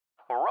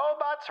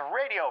Robots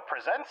Radio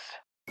presents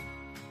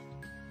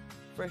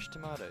Fresh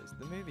Tomatoes,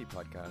 the movie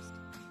podcast.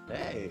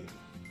 Hey,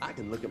 I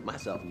can look at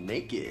myself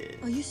naked.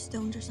 Are you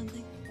stoned or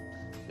something?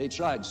 They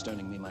tried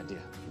stoning me, my dear.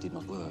 It did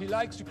not work. He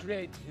likes to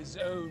create his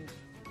own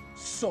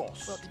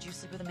sauce. Well, did you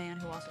sleep with a man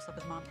who also slept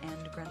with Mom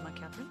and Grandma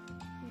Catherine?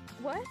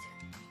 What?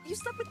 You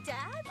slept with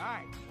Dad? All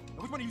right.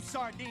 Which one of you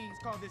sardines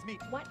called this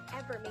meat?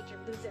 Whatever, Major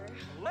Loser.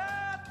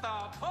 Let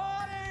the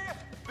party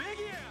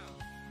begin!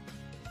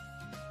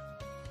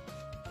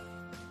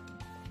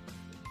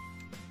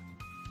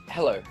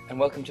 Hello, and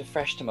welcome to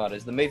Fresh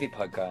Tomatoes, the movie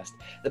podcast.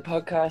 The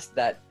podcast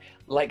that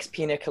likes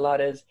pina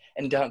coladas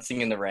and dancing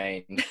in the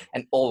rain,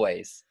 and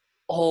always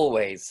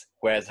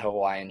wears a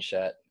Hawaiian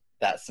shirt.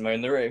 That's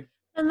Simone LaRue.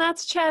 And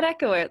that's Chad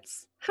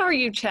Ekowitz. How are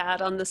you,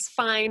 Chad, on this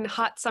fine,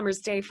 hot summer's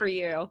day for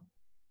you?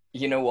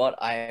 You know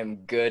what? I am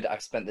good.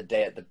 I've spent the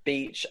day at the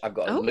beach. I've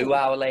got a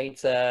luau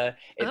later.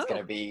 It's going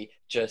to be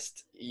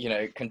just,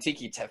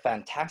 Kontiki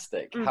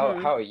fantastic.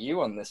 Mm-hmm. How are you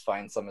on this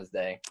fine summer's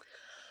day?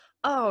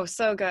 Oh,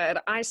 so good.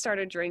 I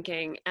started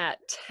drinking at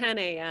 10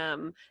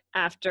 a.m.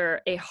 after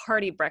a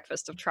hearty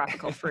breakfast of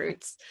tropical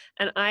fruits,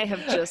 and I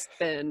have just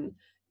been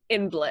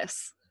in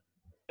bliss.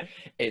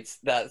 This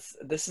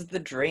is the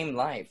dream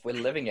life. We're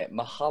living it.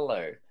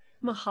 Mahalo.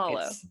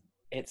 Mahalo.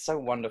 It's so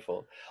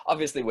wonderful.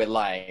 Obviously, we're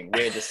lying.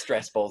 We're just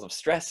stress balls of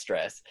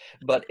stress,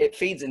 but it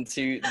feeds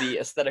into the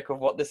aesthetic of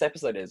what this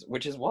episode is,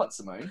 which is what,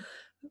 Simone?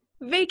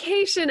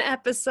 Vacation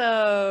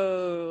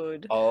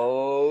episode.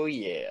 Oh,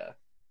 yeah.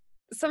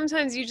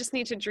 Sometimes you just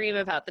need to dream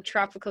about the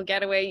tropical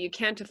getaway you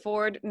can't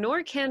afford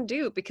nor can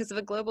do because of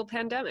a global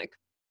pandemic.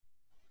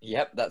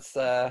 Yep, that's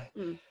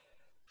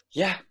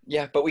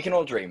yeah, but we can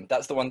all dream.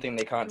 That's the one thing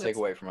they can't take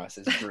away from us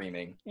is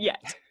dreaming.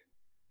 Yet.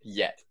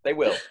 They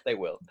will.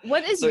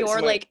 What is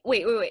your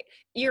wait.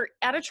 You're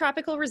at a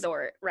tropical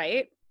resort,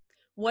 right?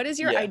 What is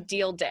your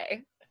ideal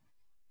day?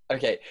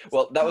 Okay,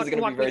 well, that was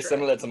going to be very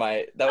similar to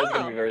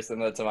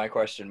my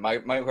question. My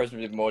question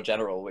would be more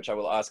general, which I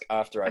will ask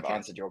after I've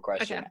answered your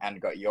question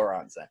and got your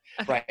answer.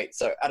 Okay. Right,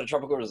 so at a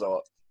tropical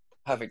resort,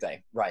 perfect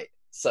day. Right,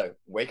 so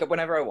wake up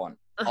whenever I want,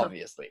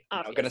 obviously.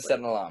 I'm not going to set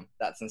an alarm.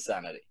 That's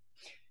insanity.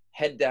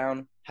 Head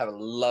down, have a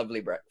lovely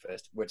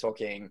breakfast. We're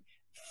talking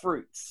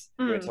fruits,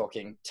 we're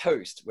talking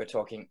toast, we're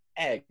talking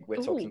egg,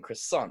 we're talking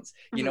croissants.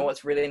 You know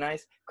what's really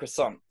nice?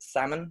 Croissant,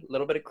 salmon, a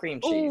little bit of cream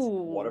cheese.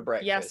 What a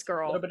breakfast. Yes,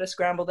 girl. A little bit of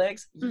scrambled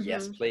eggs.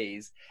 Yes,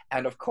 please.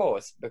 And of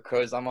course,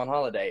 because I'm on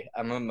holiday,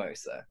 a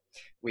mimosa.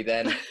 We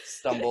then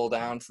stumble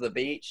down to the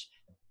beach,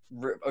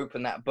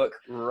 open that book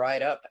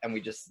right up, and we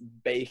just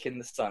bake in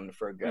the sun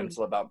for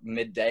until about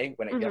midday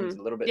when it becomes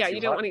a little bit too hot. Yeah,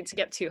 you don't want it to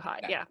get too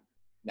hot.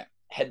 No.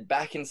 Head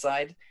back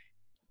inside.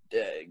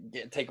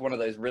 Take one of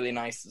those really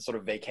nice sort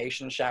of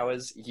vacation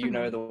showers. You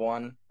know the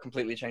one,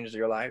 completely changes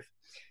your life.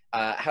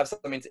 Have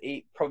something to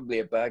eat, probably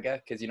a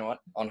burger, because you know what,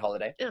 on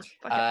holiday.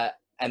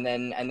 And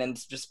then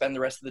just spend the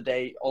rest of the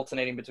day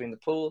alternating between the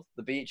pool,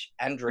 the beach,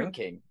 and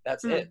drinking.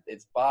 That's it.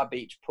 It's bar,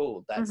 beach,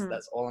 pool.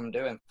 That's all I'm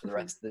doing for the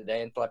rest of the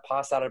day until I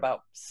pass out at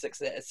about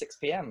 6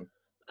 p.m.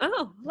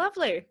 Oh,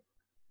 lovely.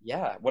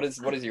 Yeah. What is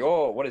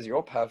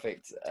your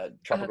perfect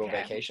tropical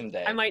vacation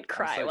day? I might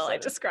cry while I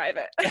describe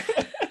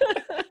it.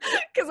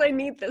 Because I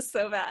need this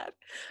so bad.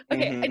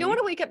 Okay, I don't want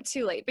to wake up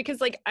too late because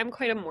I'm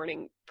quite a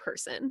morning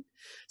person.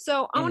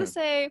 So I want to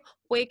say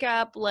wake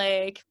up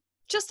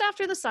just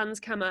after the sun's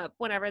come up,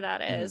 whenever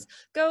that is.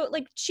 Go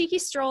cheeky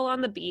stroll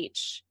on the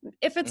beach.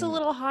 If it's a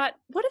little hot,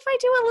 what if I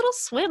do a little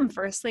swim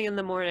first thing in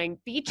the morning?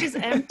 Beach is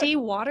empty,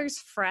 water's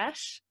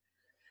fresh.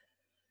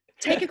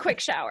 Take a quick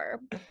shower.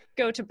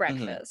 Go to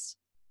breakfast.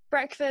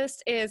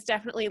 Breakfast is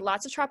definitely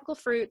lots of tropical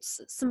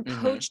fruits, some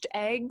poached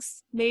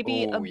eggs,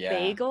 maybe a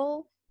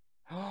bagel.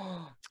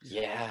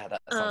 Yeah,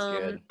 that sounds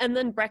good. And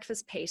then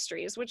breakfast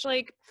pastries, which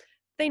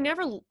they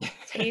never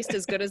taste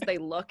as good as they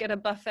look at a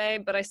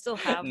buffet, but I still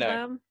have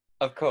them.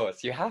 Of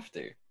course, you have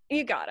to.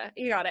 You gotta.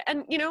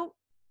 And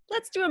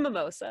let's do a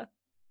mimosa.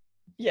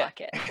 Yeah.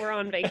 Fuck it. We're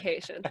on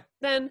vacation.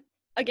 Then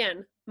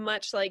again,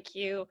 much like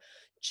you,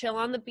 chill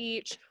on the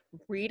beach,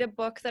 read a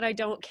book that I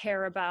don't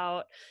care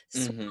about,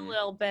 swim a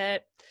little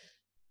bit.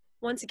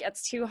 Once it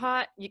gets too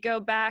hot, you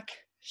go back,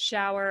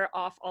 shower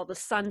off all the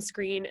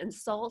sunscreen and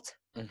salt.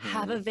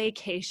 Have a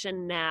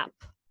vacation nap.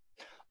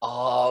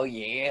 Oh,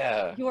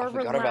 yeah. You are I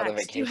forgot about the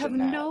relaxed. You have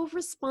nap. no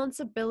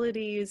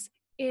responsibilities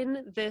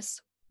in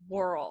this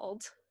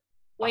world.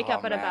 Wake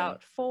up at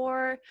about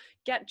 4,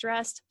 get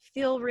dressed,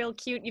 feel real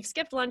cute. You've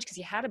skipped lunch because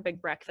you had a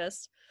big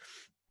breakfast.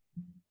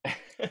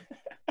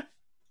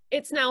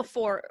 It's now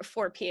 4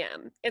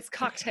 p.m. It's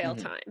cocktail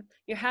time.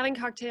 You're having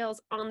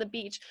cocktails on the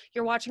beach.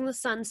 You're watching the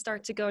sun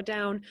start to go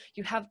down.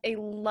 You have a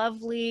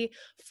lovely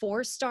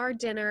 4-star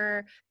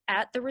dinner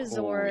at the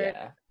resort. Ooh,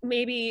 yeah.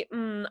 Maybe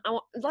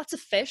lots of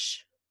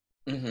fish.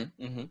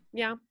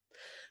 Yeah.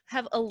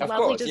 Have a lovely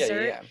course,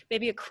 dessert. yeah.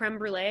 Maybe a creme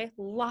brulee.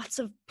 Lots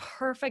of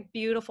perfect,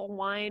 beautiful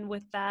wine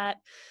with that.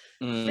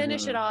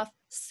 Finish it off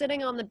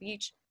sitting on the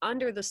beach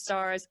under the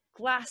stars,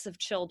 glass of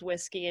chilled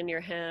whiskey in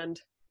your hand.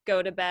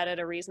 Go to bed at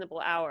a reasonable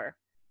hour.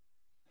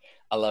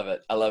 I love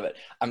it. I love it.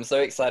 I'm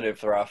so excited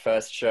for our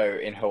first show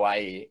in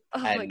Hawaii. Oh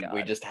my And God.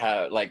 we just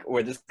have, like,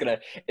 it's gonna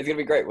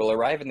be great. We'll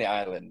arrive in the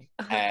island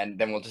and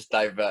then we'll just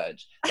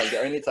diverge. Like,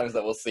 the only times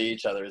that we'll see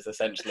each other is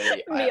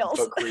essentially Meals.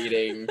 book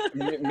reading,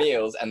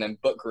 meals, and then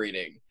book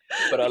reading.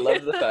 But I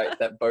love the fact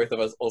that both of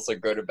us also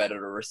go to bed at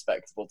a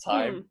respectable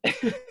time.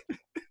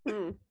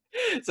 Hmm.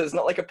 So it's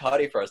not like a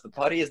party for us. The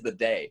party is the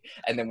day.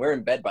 And then we're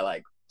in bed by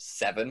like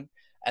 7.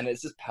 And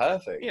it's just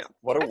perfect. Yeah.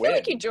 What a I win. feel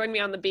like you joined me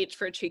on the beach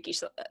for a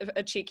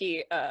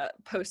cheeky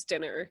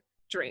post-dinner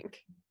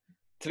drink.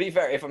 To be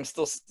fair, if I'm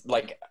still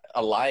like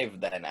alive,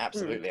 then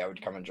absolutely I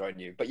would come and join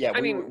you. But yeah,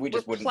 we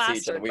just we're wouldn't see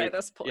each other. plastered by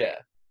this point. Yeah.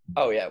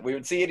 Oh yeah, we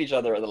would see each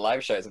other at the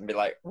live shows and be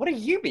like, "What have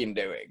you been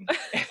doing?"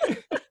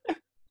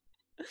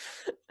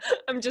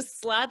 I'm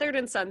just slathered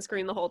in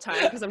sunscreen the whole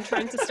time because I'm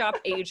trying to stop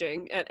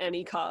aging at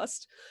any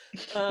cost.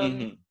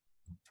 Mhm.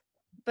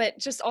 But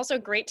just also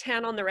great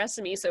tan on the rest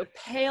of me. So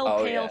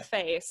pale yeah.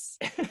 face,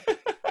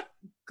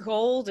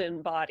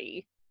 golden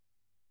body.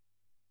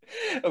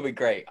 It'll be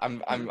great.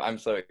 I'm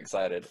so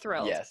excited.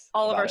 Thrilled. Yes.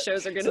 All of about our it.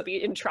 shows are going to So-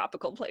 be in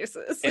tropical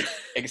places. It's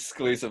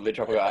exclusively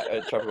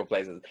tropical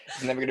places.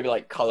 It's never going to be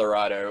like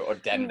Colorado or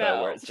Denver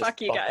No, where it's just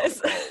fuck you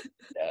guys. cold.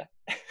 Yeah.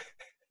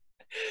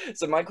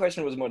 So my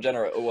question was more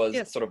general. It was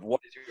Yes. sort of,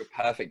 what is your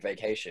perfect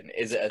vacation?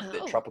 Is it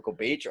a tropical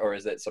beach or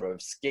is it sort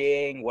of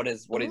skiing? What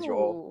is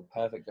your Ooh.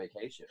 perfect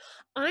vacation?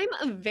 I'm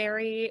a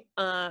very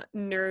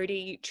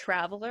nerdy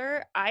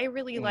traveler. I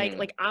really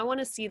like I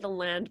want to see the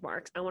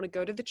landmarks. I want to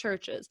go to the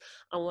churches.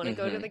 I want to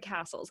go to the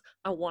castles.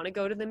 I want to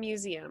go to the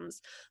museums.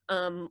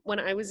 When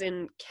I was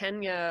in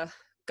Kenya,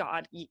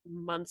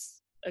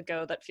 months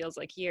ago, that feels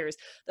like years,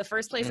 the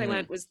first place I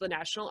went was the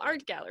National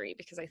Art Gallery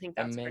because I think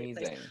that's a great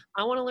place.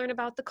 I want to learn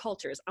about the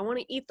cultures. I want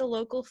to eat the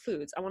local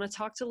foods. I want to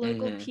talk to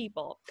local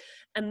people.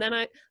 And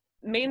then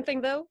main thing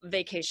though,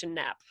 vacation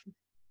nap.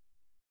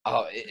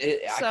 Oh,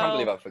 I can't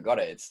believe I forgot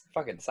it. It's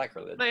fucking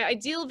sacrilege. My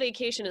ideal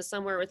vacation is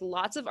somewhere with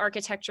lots of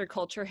architecture,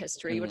 culture,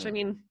 history, which I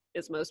mean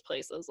is most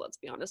places, let's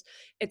be honest.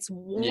 It's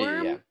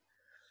warm,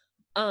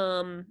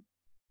 and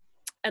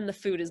the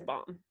food is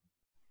bomb.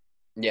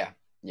 Yeah.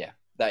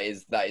 That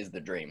is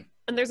the dream.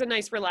 And there's a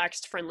nice,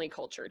 relaxed, friendly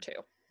culture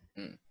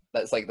too.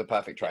 That's like the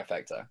perfect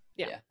trifecta.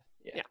 Yeah.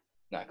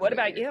 No, What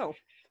about completely agree. you?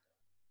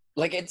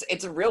 Like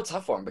it's a real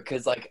tough one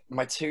because like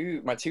my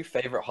two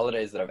favorite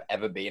holidays that I've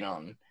ever been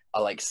on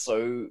are like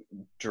so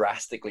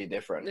drastically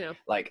different. Yeah.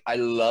 Like I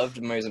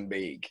loved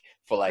Mozambique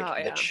for like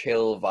the yeah.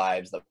 chill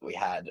vibes that we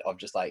had of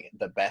just like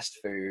the best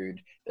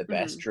food, the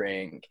best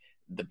drink,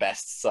 the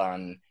best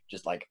sun,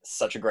 just like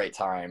such a great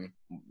time.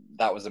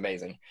 That was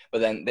amazing.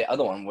 But then the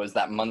other one was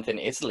that month in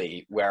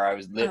Italy where I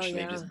was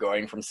literally just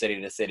going from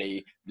city to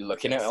city,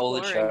 looking at all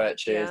the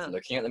churches,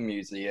 looking at the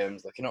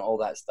museums, looking at all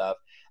that stuff.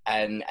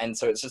 And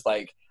so it's just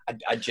like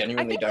I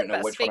genuinely don't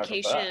know which one I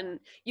prefer.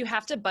 You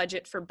have to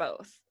budget for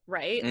both,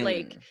 right?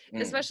 Like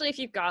especially if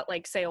you've got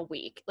like say a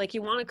week, like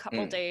you want a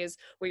couple days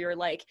where you're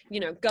like,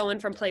 you know, going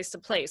from place to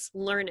place,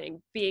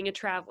 learning, being a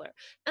traveler,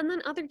 and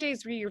then other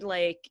days where you're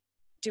like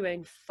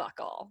doing fuck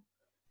all.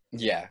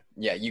 Yeah,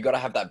 you got to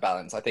have that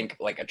balance. I think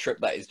like a trip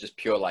that is just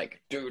pure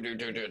like do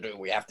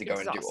we have to go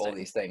and do all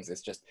these things. It's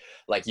just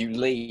like you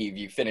leave,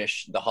 you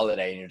finish the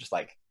holiday and you're just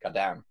like, god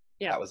damn.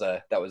 Yeah.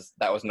 That was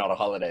not a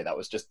holiday. That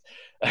was just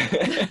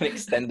an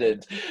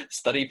extended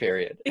study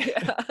period.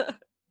 Yeah.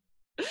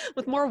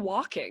 With more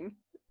walking.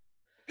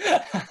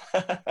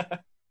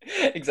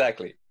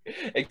 Exactly.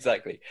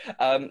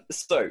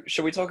 So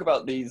should we talk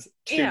about these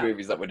two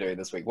movies that we're doing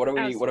this week? What are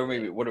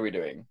we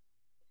doing?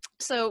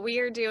 So we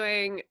are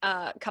doing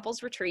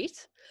Couples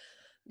Retreat,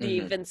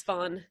 the Vince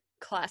Vaughn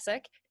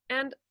classic,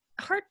 and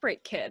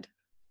Heartbreak Kid.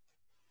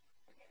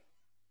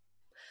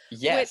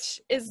 Yes.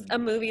 Which is a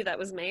movie that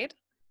was made.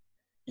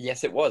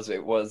 Yes, it was.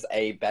 It was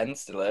a Ben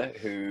Stiller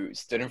who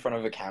stood in front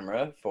of a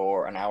camera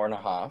for an hour and a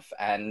half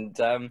and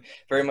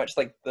very much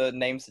like the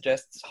name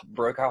suggests,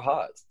 broke our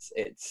hearts.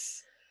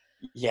 It's,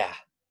 yeah.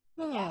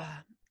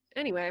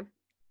 Anyway,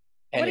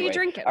 what are you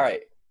drinking? All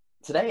right.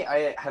 Today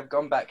I have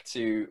gone back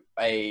to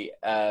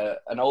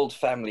an old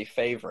family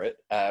favorite,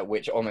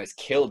 which almost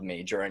killed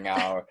me during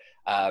our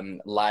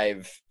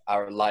live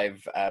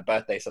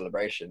birthday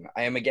celebration.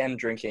 I am again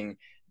drinking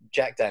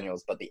Jack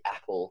Daniel's, but the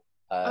apple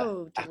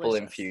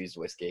infused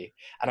whiskey,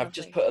 and I've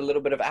just put a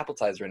little bit of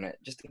appetizer in it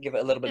just to give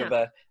it a little bit of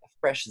a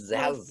fresh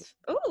zazz.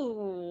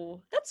 Ooh,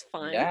 that's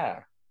fun.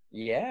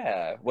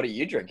 Yeah. What are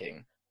you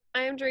drinking?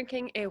 I am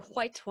drinking a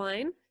white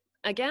wine.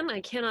 Again,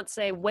 I cannot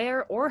say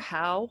where or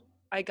how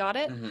I got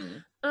it.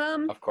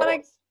 Of course. But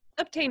I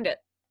obtained it.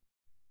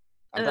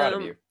 I'm proud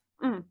of you.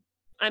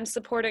 I'm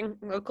supporting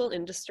local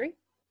industry.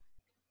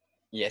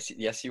 Yes,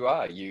 you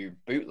are. You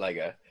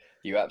bootlegger.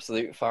 You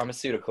absolute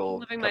pharmaceutical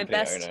living my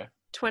best owner.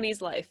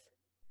 20s life.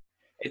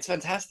 It's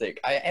fantastic.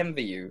 I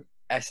envy you.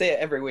 I say it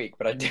every week,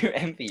 but I do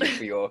envy you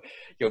for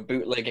your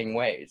bootlegging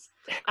ways.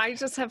 I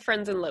just have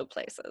friends in low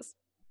places.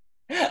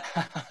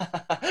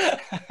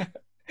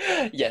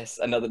 Yes,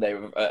 another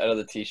name of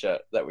another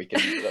T-shirt that we can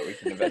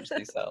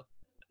eventually sell.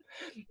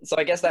 So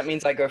I guess that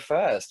means I go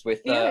first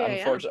with Yeah.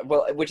 unfortunate.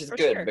 Well, which is For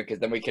good sure. because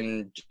then we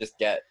can just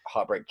get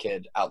Heartbreak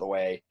Kid out of the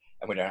way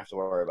and we don't have to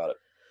worry about it.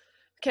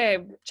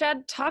 Okay,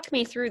 Chad, talk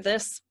me through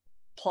this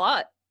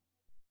plot.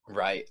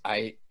 Right,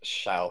 I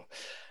shall.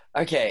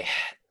 Okay,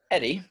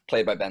 Eddie,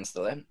 played by Ben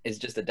Stiller, is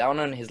just a down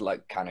on his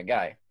luck kind of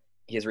guy.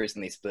 He has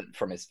recently split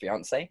from his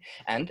fiancée,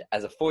 and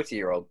as a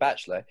 40-year-old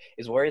bachelor,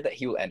 is worried that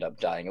he will end up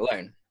dying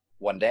alone.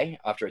 One day,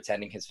 after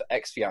attending his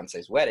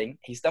ex-fiancee's wedding,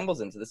 he stumbles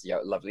into this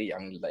lovely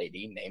young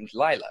lady named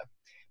Lila,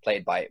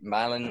 played by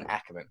Malin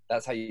Ackerman.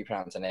 That's how you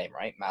pronounce her name,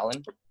 right?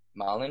 Malin?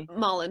 Malin.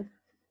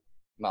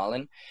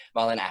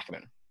 Malin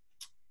Ackerman.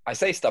 I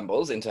say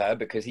stumbles into her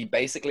because he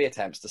basically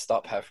attempts to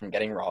stop her from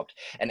getting robbed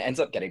and ends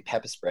up getting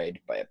pepper sprayed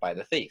by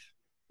the thief.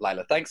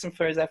 Lila thanks him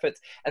for his efforts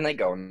and they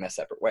go on their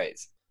separate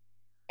ways.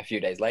 A few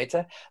days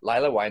later,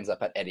 Lila winds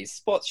up at Eddie's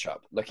sports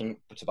shop looking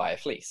to buy a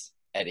fleece.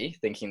 Eddie,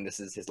 thinking this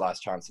is his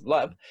last chance of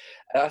love,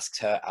 asks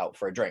her out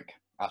for a drink.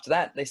 After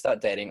that, they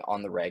start dating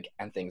on the reg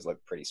and things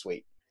look pretty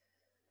sweet.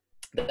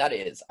 But that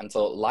is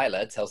until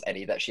Lila tells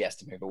Eddie that she has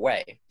to move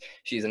away.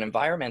 She's an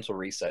environmental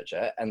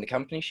researcher, and the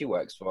company she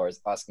works for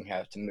is asking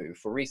her to move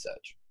for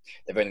research.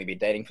 They've only been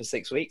dating for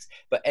 6 weeks,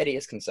 but Eddie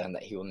is concerned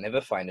that he will never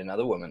find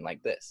another woman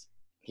like this.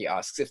 He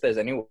asks if there's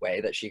any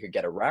way that she could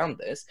get around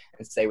this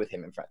and stay with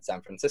him in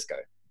San Francisco.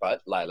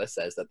 But Lila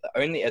says that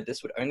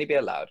this would only be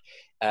allowed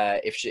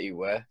if she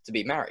were to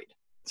be married.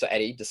 So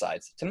Eddie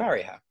decides to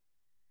marry her.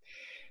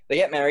 They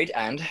get married,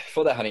 and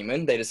for their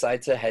honeymoon, they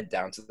decide to head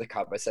down to the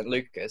Cabo San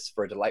Lucas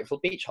for a delightful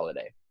beach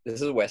holiday.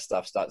 This is where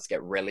stuff starts to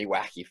get really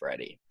wacky for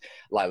Eddie.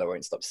 Lila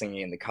won't stop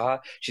singing in the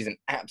car. She's an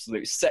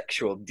absolute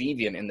sexual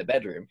deviant in the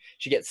bedroom.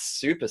 She gets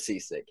super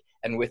seasick,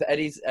 and with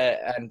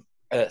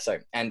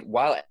and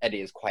while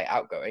Eddie is quite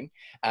outgoing,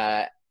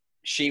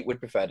 she would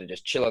prefer to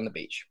just chill on the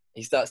beach.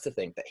 He starts to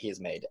think that he has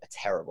made a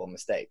terrible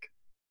mistake.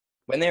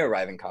 When they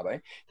arrive in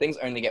Cabo, things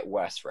only get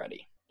worse for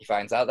Eddie. He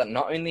finds out that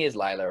not only is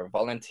Lila a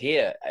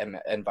volunteer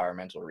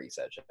environmental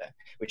researcher,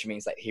 which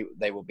means that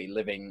they will be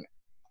living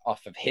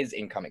off of his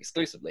income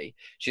exclusively,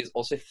 she is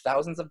also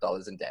thousands of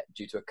dollars in debt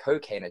due to a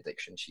cocaine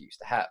addiction she used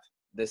to have.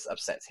 This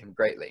upsets him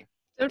greatly.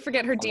 Don't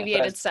forget her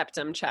deviated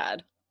septum,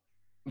 Chad.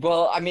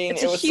 Well, I mean,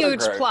 it's it a was huge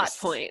so gross. plot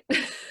point.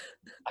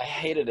 I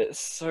hated it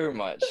so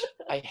much.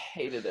 I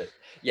hated it.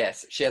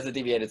 Yes, she has a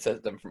deviated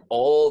septum from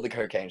all the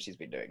cocaine she's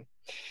been doing.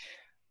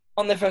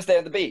 On their first day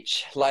at the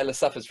beach, Lila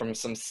suffers from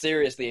some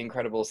seriously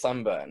incredible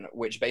sunburn,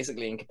 which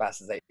basically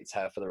incapacitates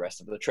her for the rest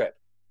of the trip.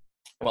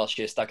 While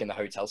she is stuck in the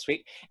hotel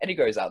suite, Eddie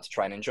goes out to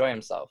try and enjoy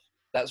himself.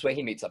 That's where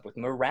he meets up with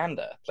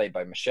Miranda, played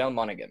by Michelle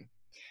Monaghan.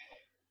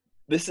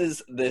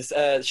 She's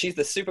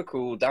the super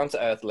cool,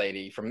 down-to-earth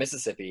lady from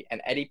Mississippi,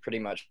 and Eddie pretty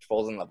much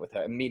falls in love with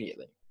her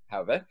immediately.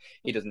 However,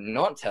 he does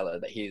not tell her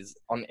that he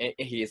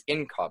is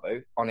in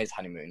Cabo on his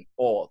honeymoon,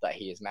 or that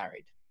he is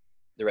married.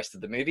 The rest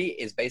of the movie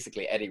is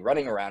basically Eddie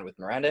running around with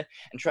Miranda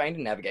and trying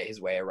to navigate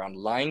his way around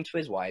lying to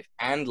his wife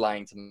and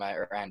lying to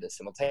Miranda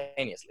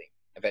simultaneously.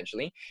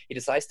 Eventually, he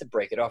decides to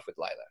break it off with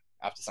Lila.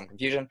 After some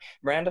confusion,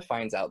 Miranda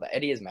finds out that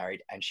Eddie is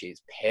married and she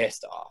is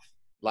pissed off.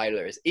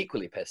 Lila is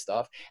equally pissed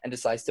off and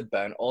decides to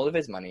burn all of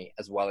his money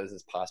as well as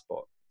his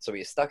passport, so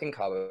he is stuck in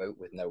Cabo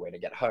with no way to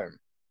get home.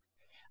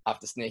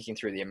 After sneaking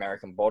through the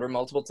American border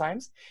multiple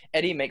times,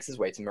 Eddie makes his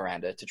way to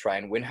Miranda to try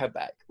and win her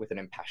back with an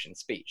impassioned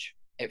speech.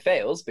 It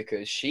fails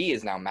because she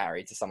is now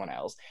married to someone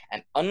else,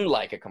 and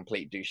unlike a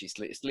complete douchey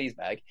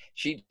sleazebag,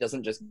 she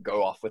doesn't just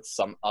go off with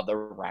some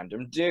other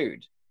random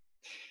dude.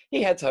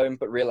 He heads home,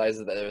 but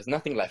realizes that there is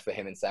nothing left for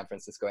him in San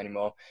Francisco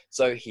anymore,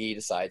 so he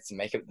decides to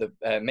make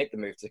the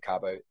move to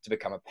Cabo to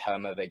become a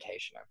perma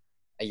vacationer.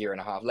 A year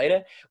and a half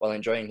later, while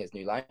enjoying his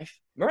new life,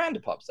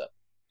 Miranda pops up.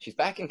 She's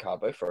back in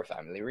Cabo for a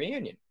family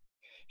reunion.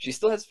 She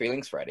still has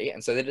feelings for Eddie,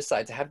 and so they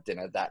decide to have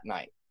dinner that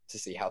night to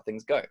see how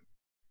things go.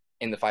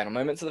 In the final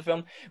moments of the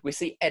film, we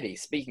see Eddie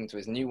speaking to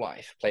his new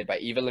wife, played by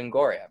Eva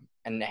Longoria,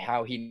 and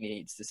how he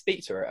needs to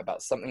speak to her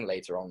about something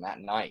later on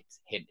that night.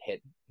 Hint,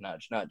 hint,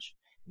 nudge, nudge.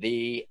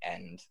 The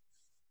end.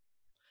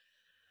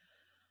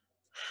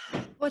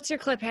 What's your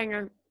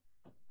cliffhanger?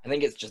 I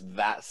think it's just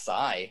that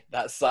sigh.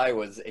 That sigh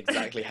was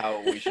exactly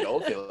how we should all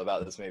feel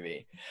about this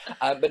movie.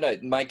 But no,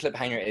 my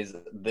cliffhanger is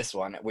this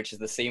one, which is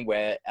the scene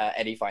where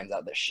Eddie finds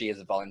out that she is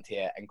a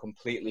volunteer and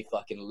completely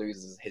fucking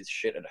loses his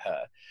shit at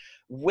her,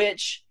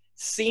 which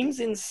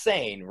seems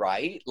insane,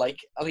 right? Like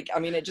I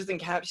mean, it just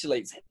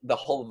encapsulates the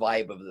whole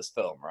vibe of this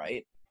film,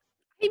 right?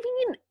 I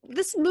mean,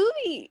 this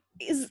movie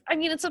is, I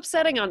mean, it's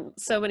upsetting on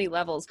so many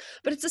levels,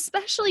 but it's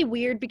especially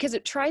weird because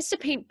it tries to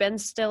paint Ben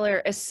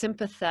Stiller as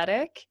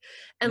sympathetic.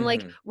 And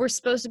like, we're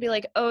supposed to be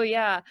like, oh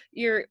yeah,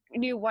 your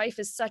new wife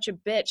is such a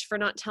bitch for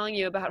not telling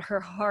you about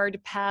her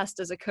hard past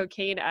as a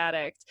cocaine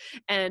addict.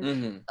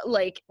 And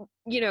like,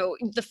 you know,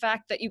 the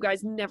fact that you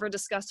guys never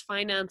discussed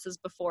finances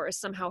before is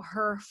somehow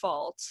her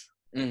fault.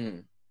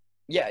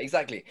 Yeah,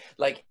 exactly.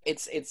 Like,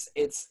 it's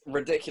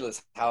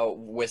ridiculous how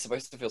we're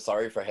supposed to feel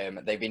sorry for him.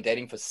 They've been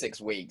dating for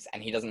 6 weeks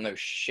and he doesn't know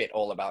shit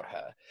all about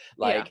her.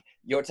 Like,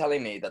 you're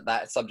telling me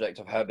that subject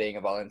of her being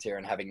a volunteer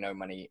and having no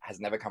money has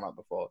never come up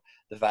before.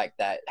 The fact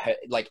that her,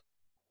 like,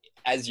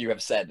 as you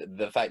have said,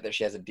 the fact that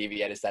she has a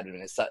deviated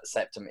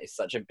septum is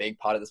such a big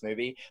part of this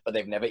movie, but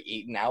they've never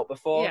eaten out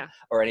before Yeah.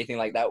 or anything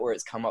like that where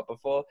it's come up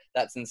before.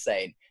 That's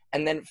insane.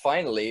 And then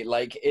finally,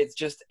 like, it's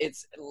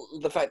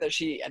the fact that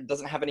she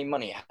doesn't have any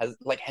money.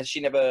 Has she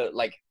never,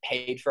 like,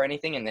 paid for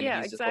anything? And then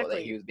Yeah, he's just thought that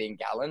exactly. he was being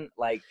gallant.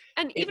 Like,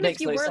 And it even if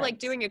makes you no were like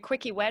sense. doing a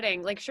quickie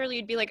wedding, like surely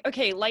you'd be like,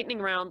 okay, lightning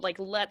round, like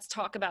let's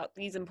talk about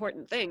these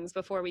important things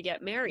before we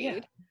get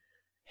married.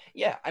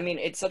 Yeah, I mean,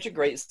 it's such a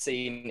great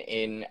scene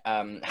in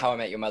How I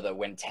Met Your Mother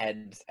when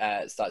Ted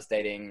starts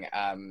dating,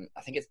 I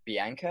think it's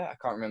Bianca, I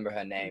can't remember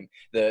her name,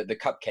 the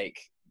cupcake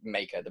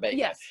maker, the baker.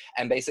 Yes.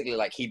 And basically,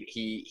 like,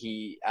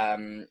 he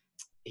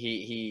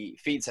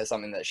feeds her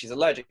something that she's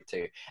allergic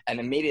to, and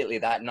immediately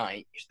that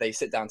night they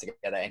sit down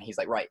together and he's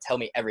like, right, tell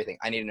me everything,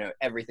 I need to know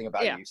everything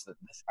about you so that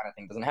this kind of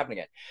thing doesn't happen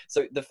again.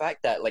 So the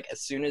fact that, like,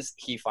 as soon as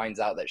he finds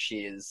out that she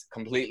is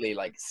completely,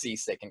 like,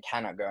 seasick and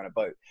cannot go on a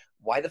boat,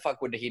 why the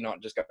fuck would he not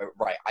just go,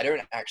 right, I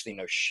don't actually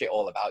know shit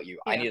all about you,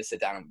 I need to sit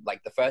down and,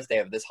 like, the first day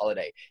of this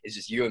holiday is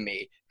just you and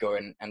me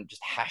going and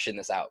just hashing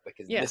this out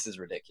because this is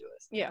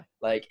ridiculous.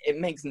 Like, it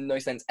makes no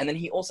sense. And then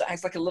he also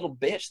acts like a little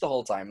bitch the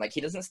whole time. Like,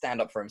 he doesn't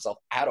stand up for himself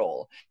at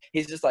all.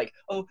 He's just like,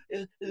 oh,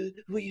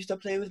 will you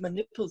stop playing with my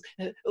nipples?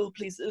 Oh,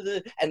 please.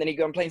 And then he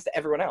complains to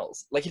everyone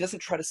else. Like, he doesn't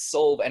try to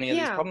solve any of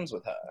these problems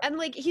with her. And,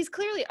 like, he's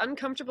clearly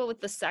uncomfortable with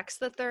the sex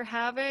that they're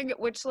having,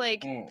 which,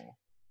 like,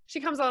 she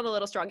comes on a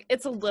little strong.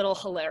 It's a little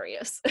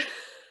hilarious.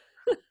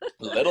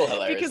 Little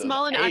hilarious. Because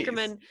Malin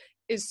Ackerman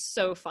is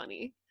so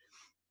funny.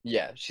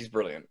 Yeah, she's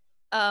brilliant.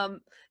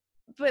 But,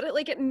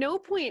 like, at no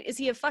point is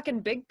he a fucking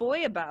big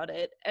boy about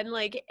it. And,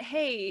 like,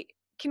 hey,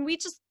 can we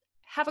just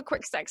have a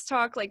quick sex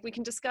talk? Like, we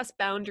can discuss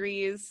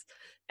boundaries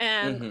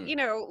and, you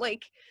know,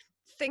 like,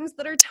 things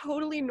that are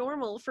totally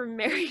normal for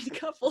married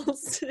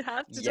couples to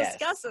have to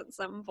discuss at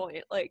some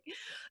point. Like,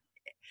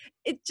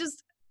 it's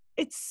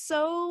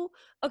so,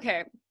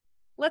 okay.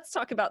 Let's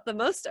talk about the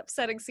most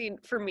upsetting scene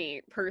for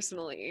me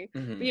personally,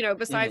 you know,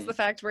 besides the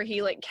fact where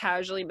he, like,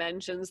 casually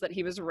mentions that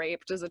he was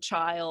raped as a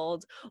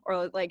child,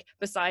 or, like,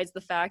 besides the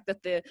fact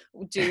that the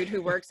dude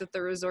who works at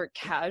the resort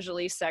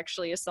casually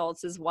sexually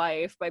assaults his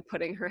wife by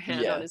putting her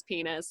hand on his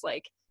penis.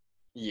 Like,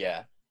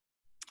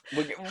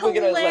 we're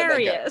gonna let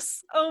that go.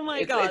 Oh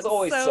my god, it's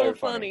always so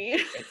funny.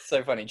 funny. It's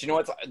so funny. Do you know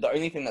what's the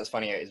only thing that's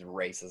funnier is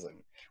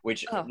racism,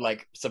 which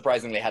like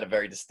surprisingly had a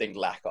very distinct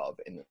lack of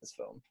in this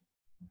film.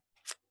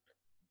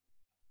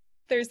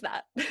 There's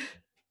that.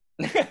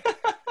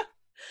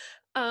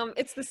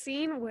 It's the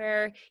scene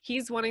where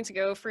he's wanting to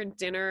go for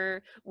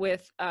dinner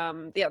with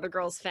the other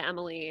girl's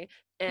family,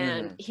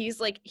 and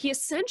he's like, he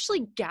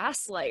essentially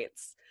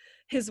gaslights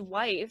his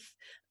wife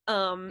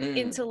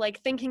into, like,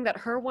 thinking that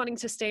her wanting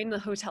to stay in the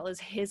hotel is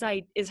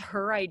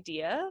her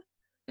idea.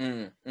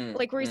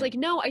 Like, where he's like,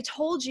 no, I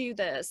told you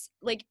this,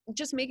 like,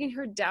 just making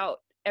her doubt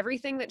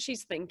everything that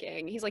she's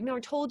thinking. He's like, no, I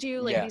told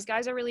you, like, these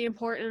guys are really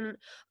important.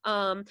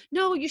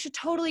 No, you should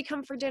totally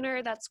come for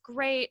dinner, that's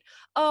great.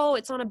 Oh,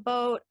 it's on a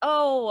boat.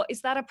 Oh, is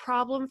that a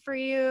problem for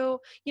you?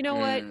 You know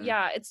what,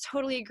 yeah, it's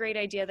totally a great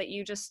idea that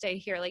you just stay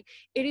here. Like,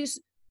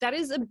 that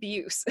is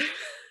abuse.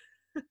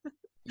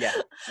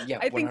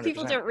 I think 100%.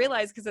 people don't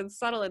realize because it's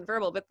subtle and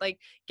verbal, but, like,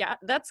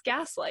 that's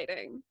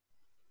gaslighting.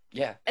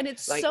 And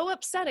it's, like, so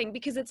upsetting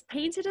because it's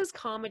painted as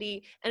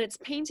comedy and it's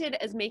painted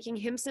as making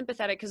him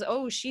sympathetic because,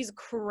 oh, she's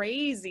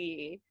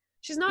crazy.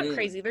 She's not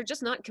crazy. They're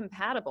just not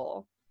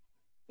compatible.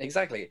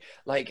 Exactly.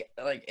 Like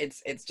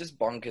it's just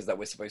bonkers that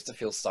we're supposed to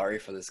feel sorry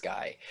for this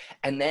guy.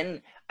 And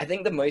then I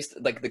think the most,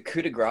 like, the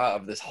coup de grace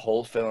of this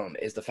whole film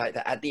is the fact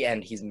that at the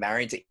end he's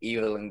married to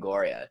Eva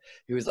Longoria,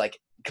 who is, like,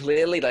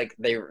 clearly, like,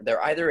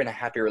 they're either in a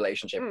happy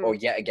relationship or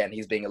yet again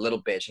he's being a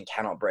little bitch and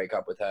cannot break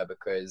up with her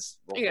because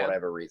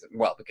whatever reason.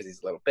 Well, because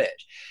he's a little bitch.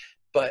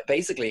 But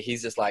basically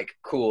he's just like,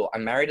 cool,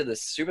 I'm married to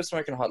this super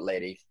smoking hot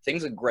lady,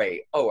 things are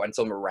great. Oh,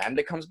 until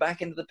Miranda comes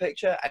back into the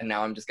picture and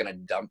now I'm just gonna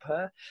dump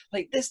her.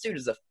 Like, this dude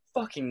is a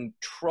fucking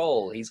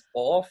troll. He's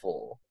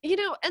awful. You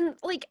know, and,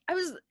 like,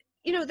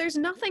 there's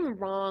nothing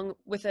wrong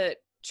with a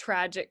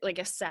tragic, like,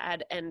 a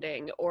sad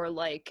ending or,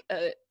 like,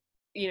 a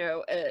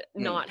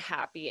not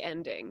happy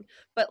ending.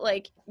 But,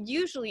 like,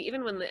 usually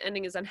even when the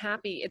ending is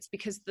unhappy, it's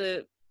because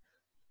the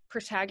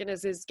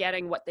protagonist is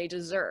getting what they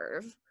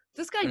deserve.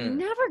 This guy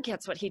never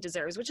gets what he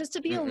deserves, which is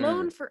to be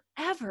alone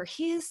forever.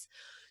 He is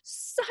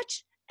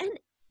such an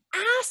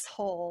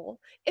asshole.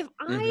 If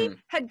I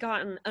had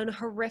gotten a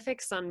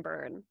horrific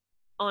sunburn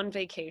on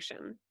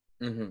vacation,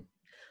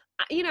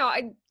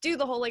 I do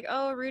the whole, like,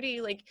 oh,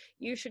 Rudy, like,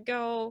 you should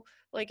go,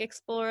 like,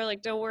 explore,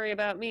 like, don't worry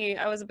about me,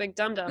 I was a big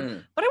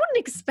dum-dum. But I wouldn't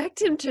expect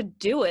him to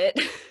do it.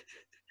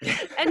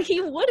 And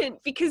he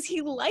wouldn't, because he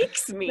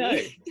likes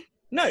me.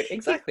 No,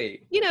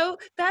 exactly.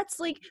 That's,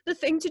 like, the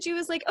thing to do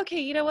is, like,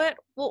 okay, you know what?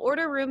 We'll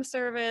order room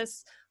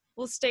service.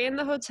 We'll stay in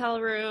the hotel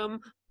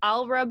room.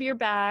 I'll rub your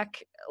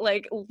back,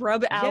 like,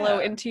 rub aloe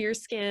into your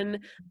skin.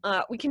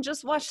 We can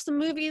just watch some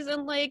movies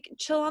and, like,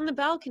 chill on the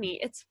balcony.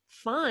 It's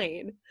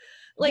fine.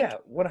 Like, yeah,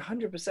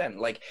 100%.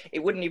 Like, it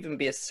wouldn't even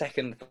be a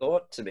second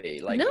thought to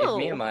me. Like, if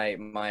me and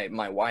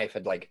my wife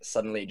had like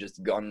suddenly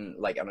just gone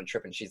like on a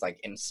trip and she's like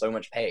in so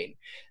much pain,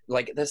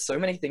 like there's so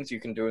many things you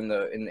can do in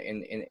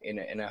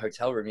a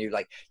hotel room.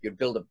 You'd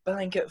build a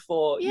blanket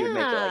for, you'd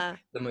make it yeah. like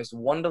the most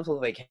wonderful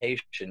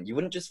vacation. You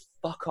wouldn't just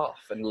fuck off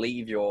and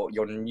leave your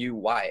new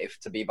wife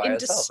to be by In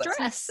herself. That's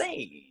distress.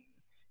 insane.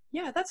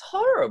 Yeah, that's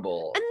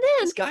horrible. And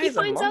This then guy he is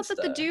a finds out that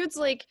the monster. dude's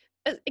like,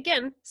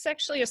 again,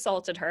 sexually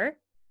assaulted her.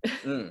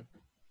 Mm,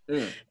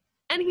 mm.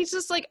 And he's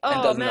just like, And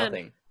oh does man,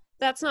 nothing.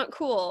 that's not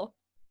cool.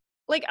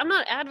 Like, I'm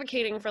not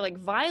advocating for like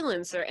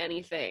violence or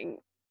anything,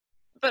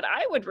 but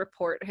I would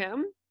report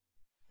him.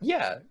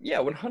 Yeah,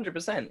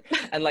 100%.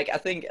 And like I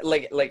think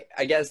like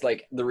I guess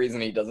like the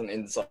reason he doesn't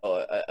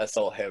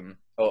assault him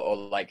or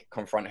like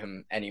confront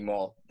him any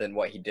more than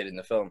what he did in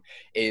the film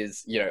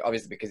is, you know,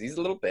 obviously because he's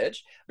a little bitch.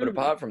 But Mhm.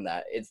 apart from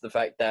that, it's the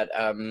fact that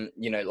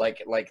you know,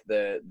 like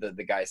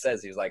the guy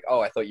says, he was like,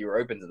 oh, I thought you were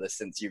open to this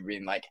since you've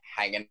been like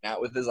hanging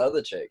out with this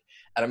other chick.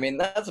 And I mean,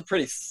 that's a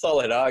pretty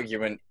solid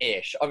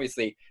argument-ish.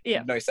 Obviously,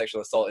 Yeah. no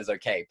sexual assault is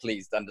okay.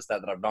 Please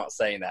understand that I'm not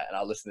saying that, and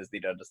our listeners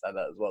need to understand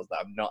that as well. That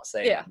I'm not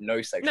saying Yeah.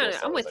 no sexual No,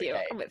 assault I'm is with you.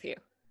 okay. I'm with you.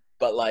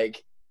 But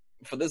like,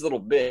 for this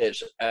little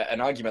bitch,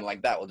 an argument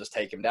like that will just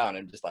take him down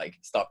and just like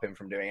stop him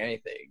from doing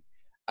anything.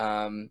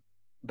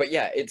 But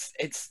yeah, it's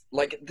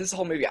like this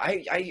whole movie.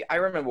 I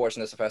remember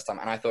watching this the first time,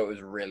 and I thought it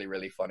was really,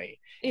 really funny.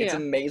 It's Yeah.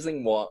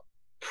 amazing what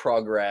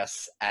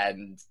progress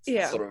and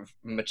Yeah. sort of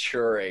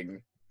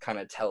maturing kind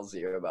of tells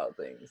you about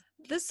things.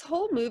 This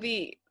whole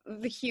movie,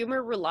 the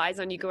humor relies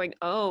on you going,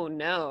 oh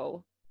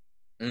no,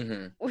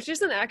 Mm-hmm. which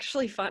isn't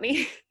actually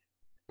funny.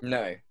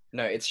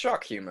 No, it's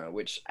shock humor,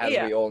 which, as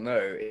Yeah. we all know,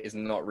 is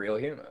not real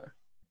humor.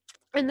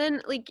 And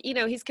then, like, you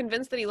know, he's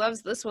convinced that he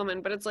loves this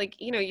woman, but it's like,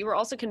 you know, you were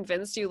also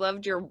convinced you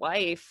loved your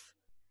wife,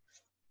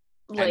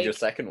 And your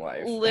second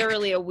wife.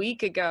 literally a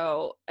week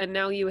ago, and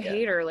now you Yeah.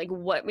 hate her. Like,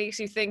 what makes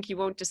you think you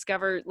won't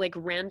discover like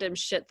random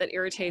shit that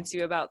irritates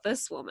you about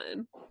this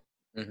woman?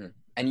 Mm-hmm.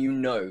 And you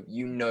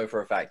know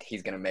for a fact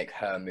he's gonna make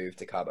her move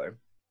to Cabo.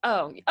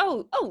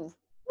 Oh,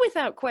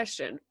 without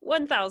question,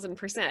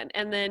 1000%.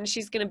 And then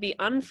she's gonna be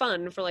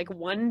unfun for like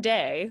one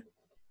day.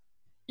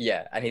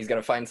 Yeah, and he's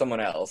gonna find someone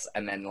else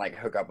and then like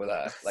hook up with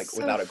her, like So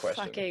without a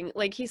question. Fucking,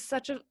 like, he's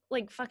such a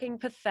like fucking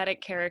pathetic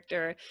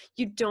character.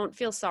 You don't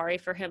feel sorry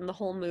for him the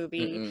whole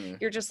movie. Mm-mm.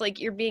 You're just like,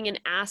 you're being an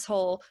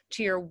asshole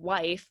to your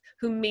wife,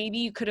 who maybe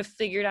you could have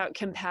figured out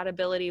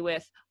compatibility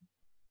with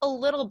a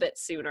little bit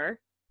sooner.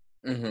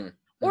 Mm-hmm.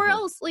 Or Mm-hmm.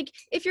 else, like,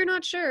 if you're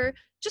not sure,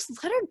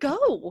 just let her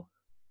go.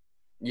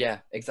 Yeah,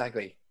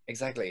 exactly.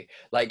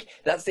 Like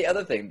that's the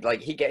other thing. Like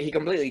he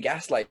completely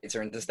gaslights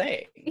her into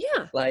staying.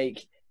 Yeah.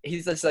 Like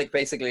he's just like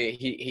basically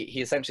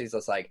he essentially is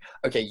just like,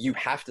 okay, you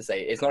have to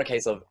stay. It's not a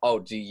case of, oh,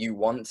 do you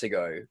want to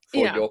go for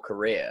Yeah. your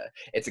career?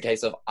 It's a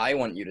case of, I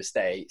want you to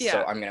stay, so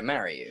Yeah. I'm gonna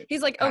marry you.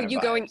 He's like, kind oh, of you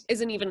going vibes.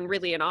 isn't even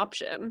really an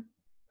option.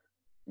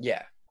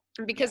 Yeah.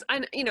 Because I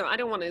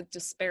don't want to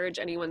disparage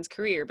anyone's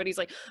career, but he's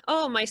like,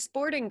 oh, my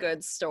sporting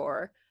goods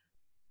store.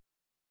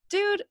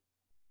 Dude,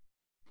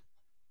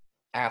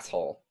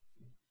 Asshole.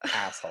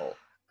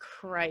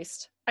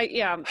 Christ.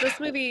 This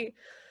movie,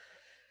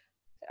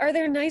 are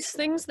there nice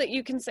things that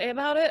you can say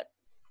about it?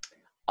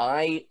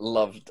 I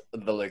loved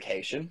the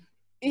location.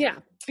 Yeah,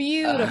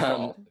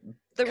 beautiful.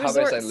 The Cabo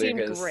resort San seemed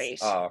Lucas, great.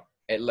 Oh,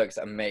 it looks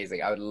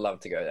amazing. I would love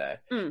to go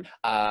there. Mm.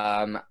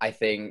 I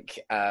think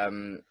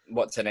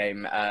what's her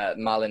name?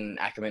 Marlon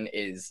Ackerman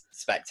is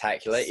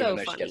spectacular, So even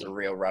though she gets a funny.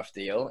 real rough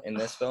deal in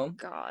this film.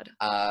 God.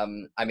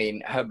 I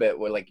mean, her bit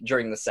were like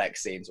during the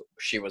sex scenes,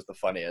 she was the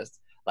funniest.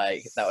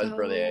 Like that was So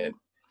brilliant.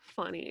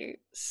 Funny.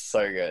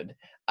 So good.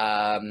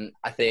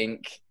 I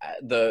think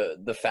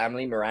the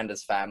family,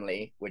 Miranda's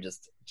family, were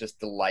just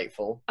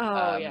delightful.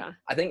 Oh, yeah.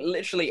 I think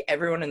literally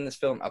everyone in this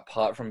film,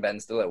 apart from Ben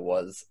Stiller,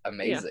 was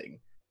amazing.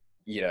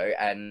 You know,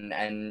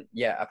 and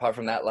yeah, apart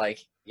from that, like,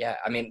 yeah,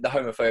 I mean, the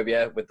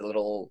homophobia with the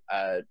little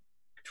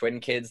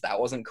twin kids, that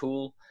wasn't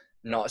cool.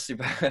 Not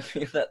super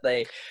happy that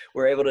they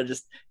were able to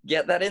just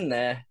get that in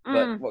there.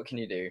 But what can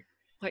you do?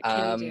 What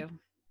can you do?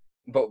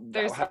 But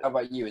There's how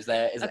about you? Is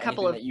there a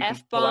couple of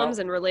F-bombs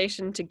in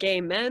relation to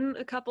gay men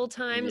a couple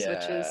times,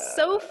 which is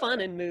so fun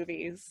in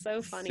movies.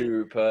 So funny.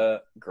 Super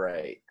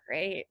great.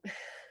 Great.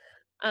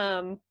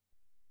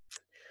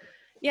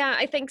 Yeah,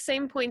 I think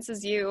same points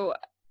as you.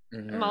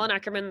 Mhm. Malin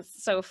Ackerman's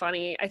so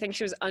funny. I think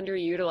she was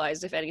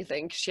underutilized, if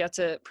anything. She had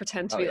to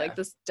pretend to Oh, be yeah. like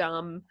this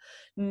dumb,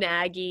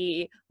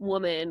 naggy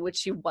woman, which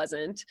she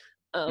wasn't.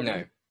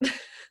 No.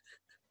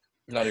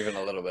 Not even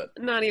a little bit.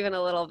 Not even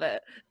a little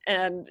bit.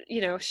 And, you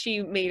know,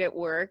 she made it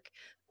work.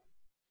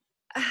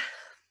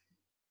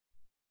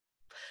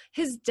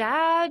 His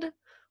dad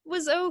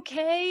was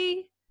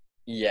okay.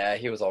 Yeah,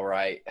 he was all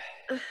right.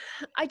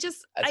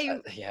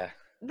 Yeah.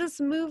 This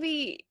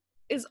movie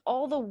is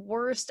all the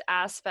worst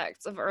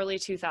aspects of early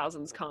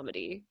 2000s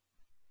comedy.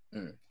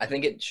 I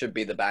think it should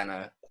be the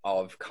banner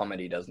of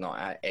comedy does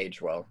not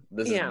age well.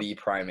 This is the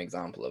prime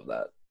example of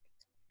that.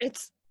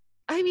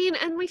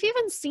 And we've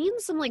even seen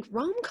some like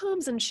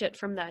rom-coms and shit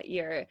from that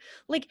year.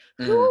 Like,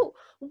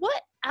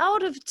 what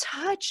out of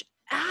touch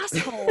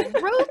asshole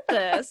wrote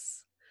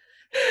this?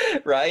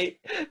 Right.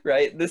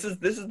 This is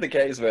the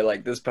case where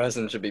like this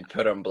person should be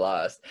put on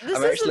blast. This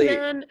I'm is actually a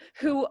man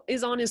who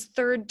is on his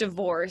 3rd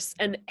divorce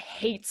and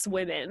hates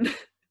women.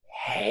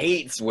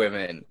 hates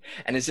women,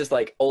 and it's just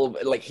like all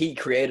like he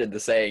created the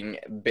saying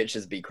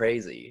 "bitches be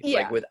crazy," Yeah.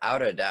 like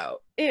without a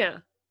doubt. Yeah.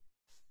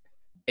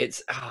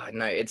 It's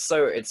no, it's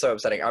so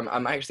upsetting.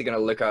 I'm actually gonna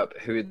look up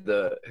who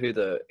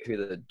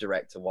the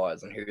director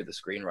was and who the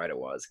screenwriter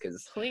was,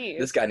 because Please.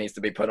 this guy needs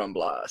to be put on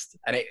blast,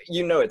 and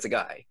it's a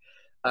guy.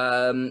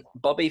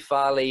 Bobby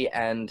Farley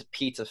and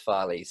Peter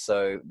Farley,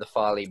 so the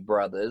Farley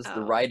brothers. The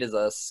Oh. writers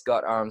are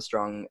Scott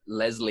Armstrong,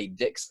 Leslie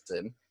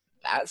Dixon.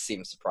 That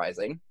seems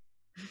surprising,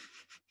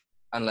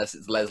 unless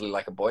it's Leslie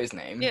like a boy's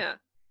name. Yeah.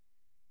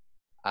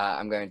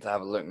 I'm going to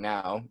have a look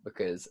now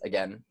because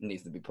again, it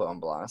needs to be put on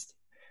blast.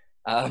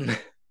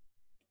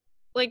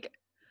 Like,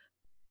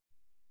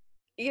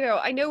 you know,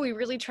 I know we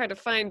really try to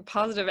find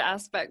positive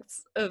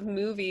aspects of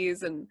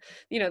movies, and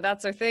you know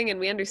that's our thing, and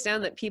we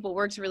understand that people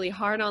worked really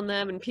hard on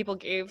them and people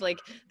gave like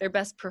their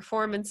best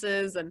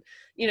performances, and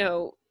you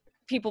know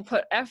people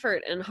put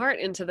effort and heart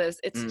into this.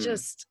 It's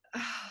just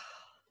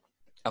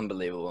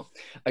unbelievable.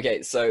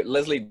 Okay, so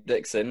Leslie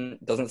Dixon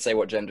doesn't say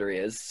what gender he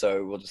is,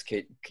 so we'll just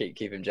keep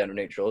him gender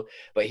neutral,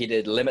 but he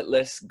did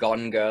Limitless,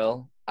 Gone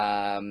Girl,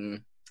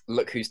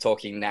 Look Who's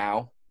Talking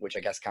Now, which I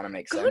guess kind of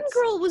makes sense. Gone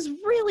Girl was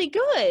really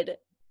good.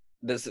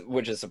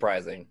 Which is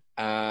surprising.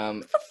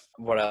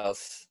 What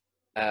else?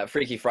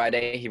 Freaky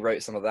Friday, he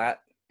wrote some of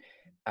that.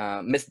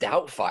 Miss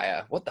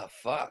Doubtfire, what the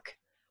fuck?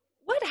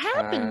 What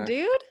happened,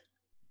 dude?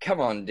 Come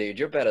on, dude,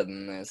 you're better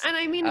than this. And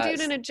I mean, dude,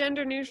 in a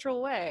gender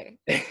neutral way.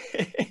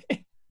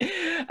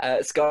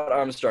 Scott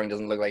Armstrong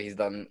doesn't look like he's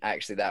done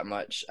actually that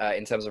much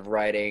in terms of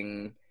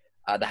writing.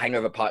 The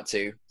Hangover Part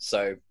 2,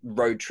 so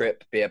Road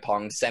Trip, Beer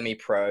Pong,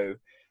 Semi-Pro,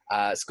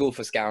 School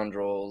for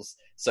Scoundrels.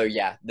 So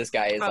yeah, this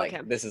guy is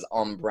like, this is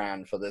on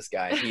brand for this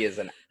guy. He is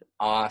an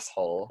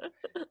asshole.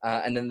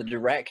 And then the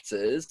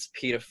directors,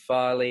 Peter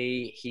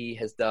Farley, he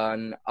has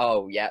done,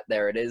 oh yeah,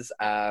 there it is.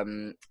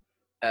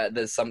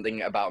 There's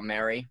Something About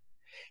Mary.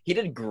 He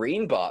did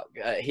Green Book.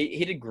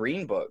 He did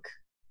Green Book.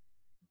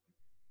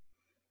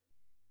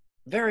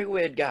 Very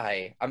weird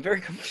guy. I'm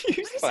very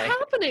confused. What is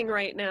happening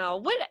right now?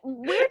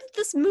 Where did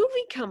this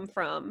movie come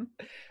from?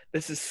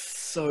 This is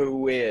so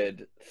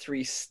weird.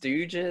 Three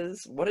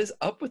Stooges? What is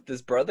up with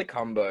this brother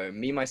combo?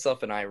 Me,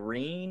 Myself, and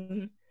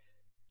Irene?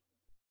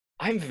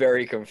 I'm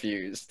very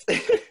confused.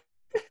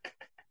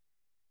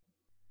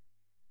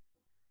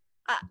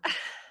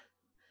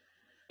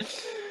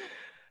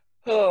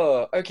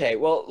 Oh, okay.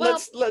 Well,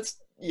 let's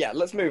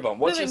move on.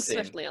 What's your scene?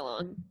 Swiftly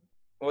along.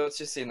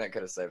 What's your scene that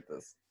could have saved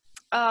this?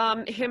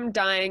 Him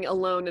dying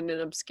alone and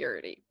in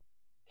obscurity.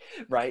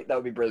 Right? That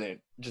would be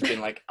brilliant. Just being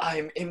like,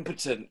 I'm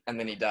impotent, and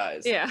then he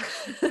dies. Yeah,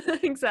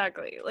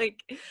 exactly. Like,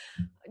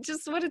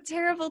 just what a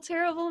terrible,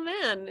 terrible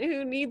man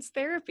who needs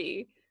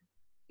therapy.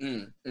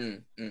 And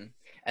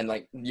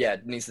like, yeah,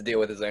 needs to deal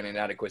with his own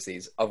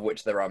inadequacies, of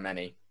which there are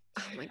many.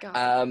 Oh my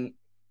god.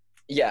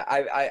 Yeah,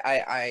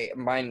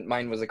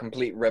 mine was a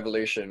complete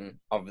revolution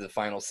of the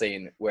final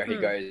scene where he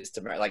goes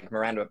to, like,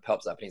 Miranda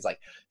pops up and he's like,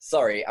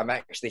 sorry, I'm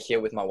actually here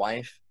with my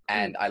wife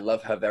and I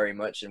love her very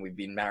much and we've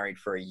been married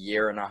for 1.5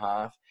 years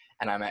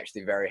and I'm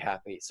actually very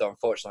happy. So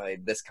unfortunately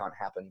this can't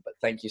happen, but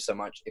thank you so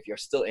much. If you're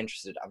still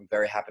interested, I'm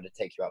very happy to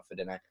take you out for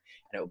dinner and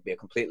it will be a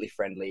completely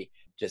friendly,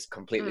 just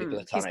completely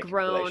platonic He's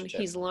grown, relationship.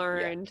 he's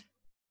learned.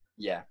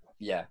 Yeah.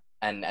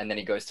 And then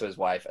he goes to his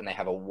wife and they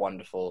have a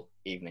wonderful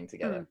evening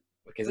together.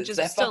 Because Which it's is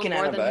their still fucking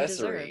more than he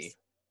anniversary. deserves.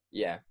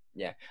 Yeah.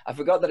 I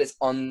forgot that it's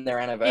on their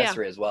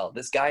anniversary as well.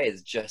 This guy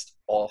is just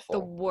awful.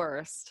 The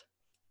worst.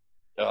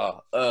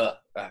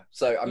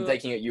 So I'm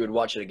taking it you would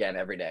watch it again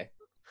every day.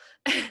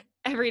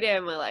 Every day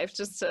of my life,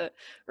 just to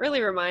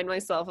really remind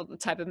myself of the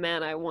type of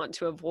man I want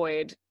to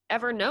avoid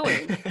ever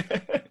knowing.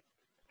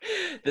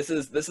 This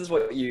is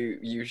what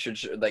you should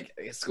like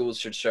schools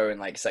should show in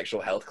like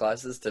sexual health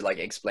classes to like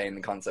explain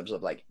the concepts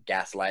of like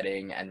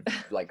gaslighting and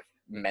like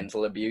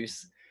mental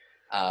abuse.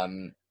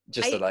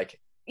 This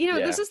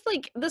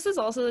is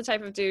also the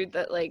type of dude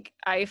that like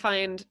I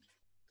find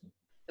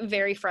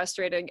very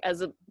frustrating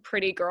as a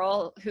pretty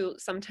girl who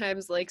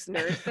sometimes likes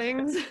nerd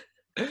things.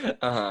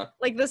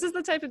 Like this is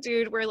the type of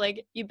dude where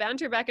like you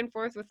banter back and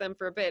forth with them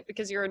for a bit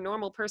because you're a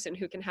normal person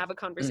who can have a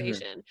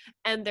conversation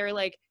and they're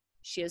like,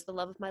 she is the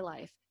love of my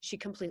life, she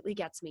completely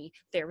gets me,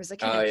 there was a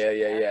connection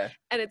there.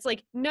 And it's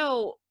like,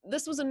 no,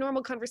 this was a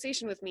normal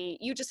conversation with me,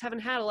 you just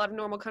haven't had a lot of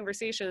normal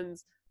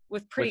conversations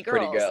with pretty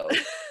girls.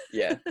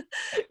 Yeah.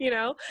 You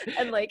know,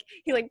 and like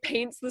he like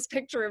paints this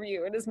picture of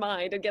you in his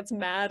mind and gets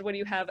mad when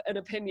you have an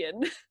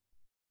opinion.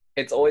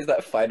 It's always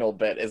that final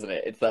bit, isn't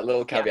it? It's that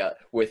little caveat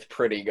with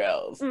pretty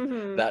girls.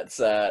 That's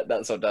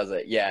what does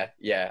it.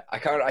 Yeah. I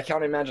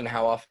can't imagine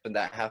how often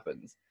that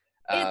happens.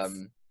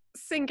 It's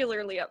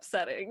singularly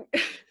upsetting.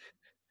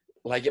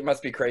 Like it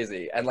must be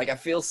crazy, and like I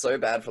feel so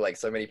bad for like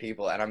so many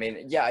people. And I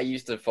mean, yeah, I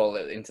used to fall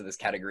into this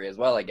category as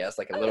well, I guess,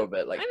 like a little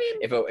bit. Like I mean,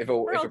 if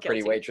a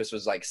pretty waitress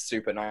was like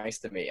super nice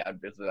to me,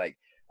 I'd be like,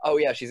 oh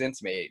yeah, she's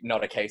into me,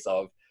 not a case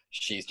of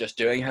she's just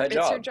doing her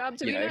job. It's her job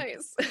to you be know?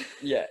 nice.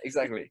 Yeah,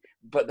 exactly.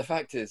 But the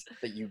fact is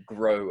that you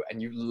grow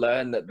and you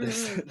learn that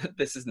that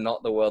this is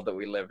not the world that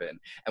we live in,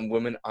 and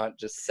women aren't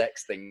just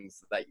sex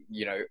things that,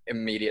 you know,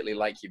 immediately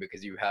like you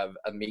because you have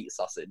a meat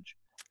sausage.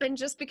 And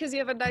just because you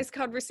have a nice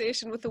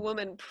conversation with a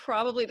woman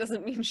probably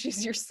doesn't mean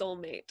she's your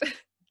soulmate.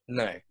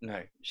 No,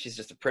 she's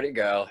just a pretty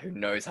girl who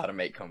knows how to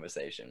make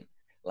conversation.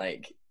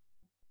 Like,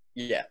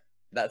 yeah,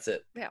 that's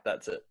it. Yeah.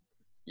 That's it.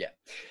 Yeah.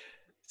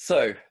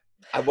 So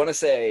I want to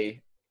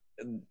say,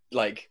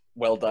 like,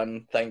 well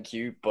done, thank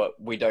you, but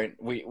we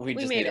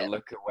just need to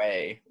look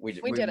away. We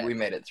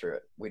made it through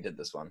it. We did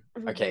this one.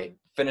 Okay,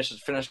 finish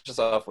us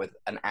off with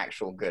an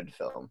actual good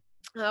film.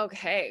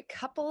 Okay,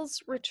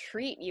 Couples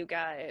Retreat, you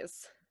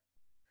guys.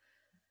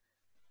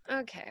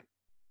 Okay.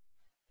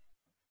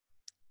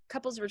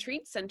 Couples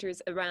Retreat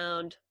centers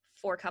around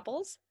 4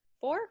 couples.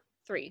 4?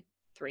 3.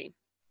 3.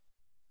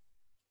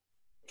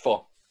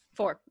 4.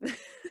 4.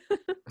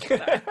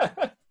 Sorry.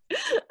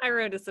 I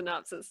wrote a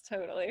synopsis,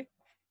 totally.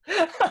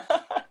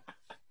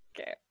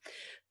 Okay.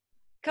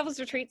 Couples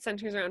Retreat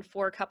centers around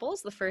 4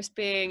 couples. The first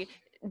being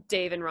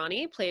Dave and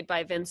Ronnie, played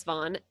by Vince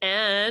Vaughn,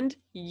 and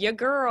your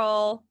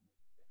girl,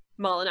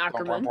 Malin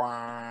Ackerman.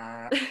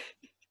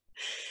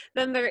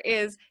 Then there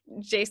is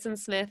Jason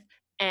Smith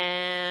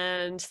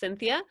and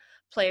Cynthia,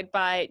 played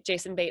by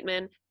Jason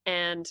Bateman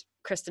and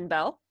Kristen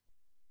Bell.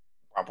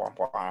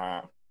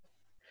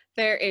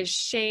 There is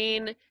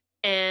Shane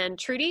and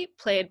Trudy,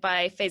 played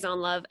by Faison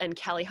Love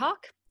and Callie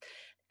Hawk.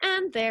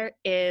 And there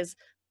is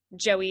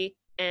Joey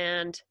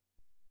and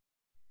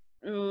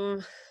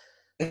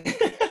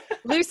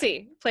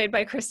Lucy, played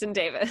by Kristen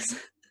Davis.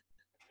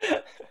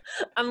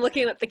 I'm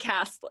looking at the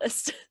cast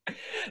list.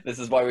 This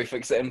is why we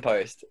fix it in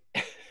post.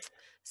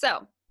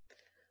 So,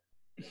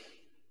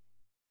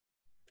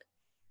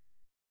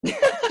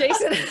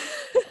 Jason,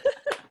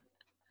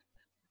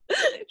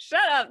 shut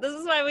up. This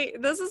is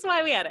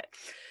why we edit.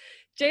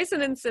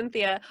 Jason and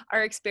Cynthia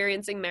are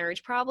experiencing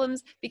marriage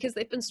problems because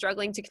they've been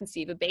struggling to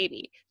conceive a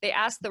baby. They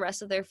ask the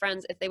rest of their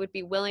friends if they would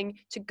be willing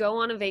to go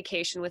on a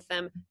vacation with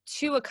them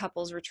to a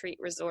couples retreat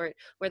resort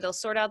where they'll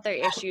sort out their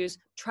issues,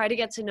 try to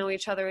get to know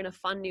each other in a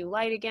fun new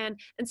light again,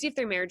 and see if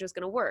their marriage is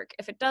going to work.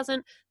 If it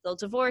doesn't, they'll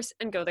divorce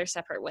and go their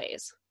separate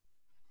ways.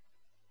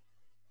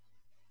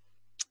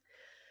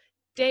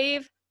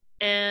 Dave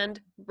and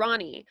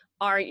Ronnie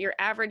are your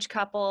average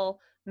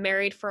couple,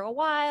 married for a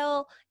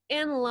while,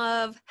 in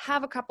love,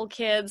 have a couple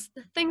kids.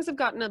 Things have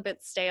gotten a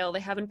bit stale. They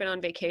haven't been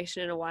on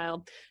vacation in a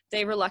while.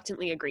 They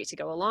reluctantly agree to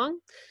go along.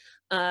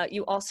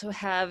 You also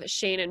have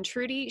Shane and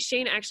Trudy.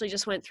 Shane actually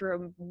just went through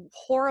a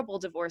horrible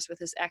divorce with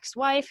his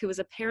ex-wife, who was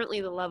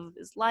apparently the love of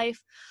his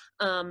life,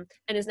 and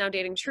is now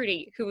dating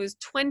Trudy, who is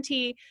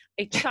 20,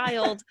 a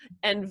child,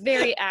 and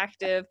very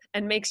active,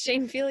 and makes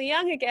Shane feel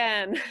young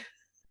again.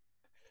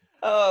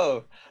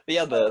 Oh, the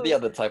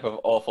other type of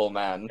awful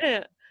man.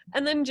 Yeah.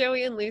 And then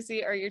Joey and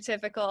Lucy are your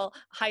typical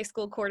high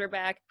school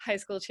quarterback, high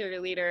school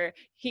cheerleader.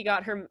 He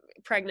got her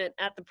pregnant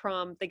at the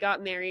prom. They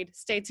got married,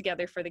 stayed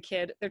together for the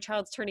kid. Their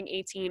child's turning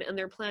 18, and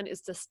their plan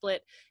is to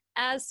split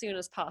as soon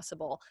as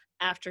possible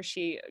after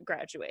she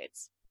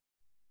graduates.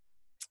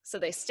 So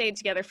they stayed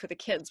together for the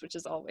kids, which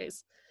is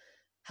always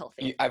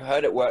healthy. I've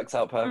heard it works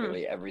out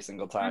perfectly every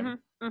single time.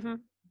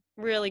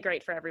 Really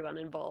great for everyone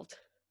involved.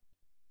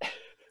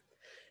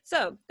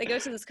 So they go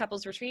to this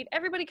couples retreat,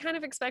 everybody kind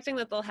of expecting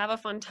that they'll have a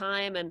fun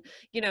time, and,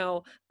 you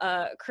know,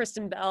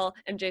 Kristen Bell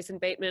and Jason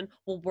Bateman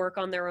will work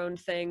on their own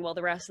thing while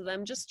the rest of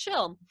them just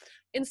chill.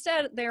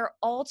 Instead, they're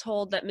all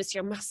told that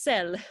Monsieur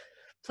Marcel,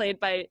 played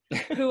by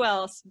who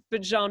else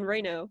but Jean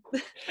Reno.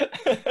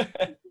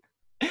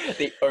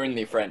 The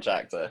only French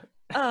actor.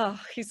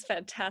 Oh, he's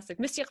fantastic.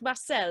 Monsieur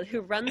Marcel,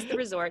 who runs the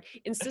resort,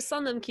 insists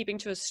on them keeping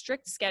to a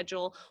strict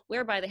schedule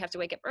whereby they have to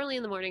wake up early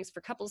in the mornings for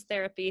couples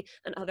therapy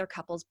and other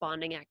couples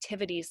bonding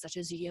activities such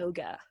as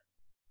yoga.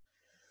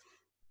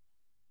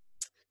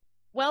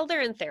 While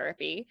they're in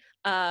therapy,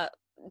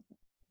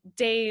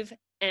 Dave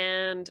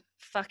and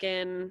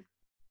fucking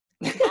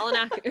Alan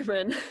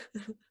Ackerman,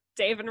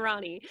 Dave and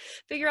Ronnie,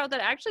 figure out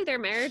that actually their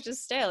marriage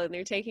is stale and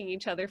they're taking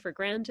each other for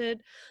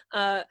granted.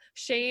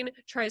 Shane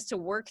tries to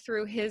work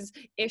through his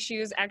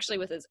issues actually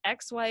with his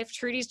ex-wife.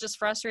 Trudy's just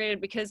frustrated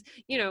because,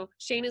 you know,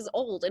 Shane is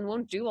old and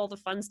won't do all the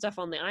fun stuff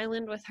on the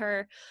island with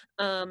her.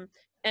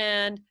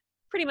 And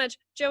pretty much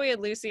Joey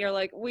and Lucy are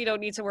like, we don't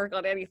need to work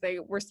on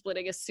anything. We're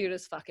splitting as soon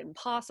as fucking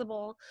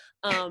possible.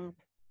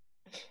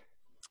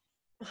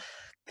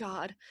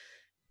 God.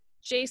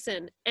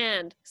 Jason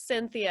and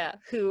Cynthia,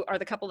 who are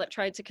the couple that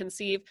tried to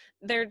conceive,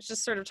 they're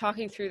just sort of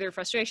talking through their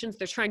frustrations.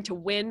 They're trying to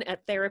win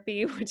at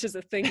therapy, which is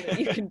a thing that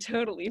you can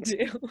totally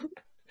do.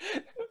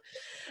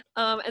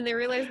 And they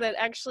realize that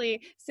actually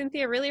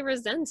Cynthia really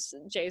resents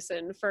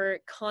Jason for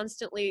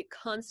constantly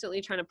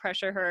trying to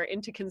pressure her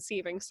into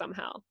conceiving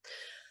somehow.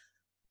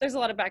 there's a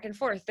lot of back and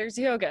forth. There's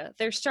yoga,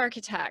 there's shark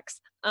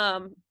attacks.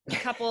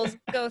 Couples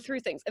go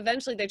through things.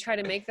 Eventually they try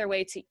to make their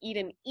way to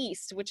Eden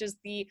East, which is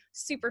the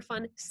super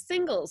fun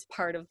singles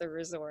part of the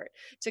resort,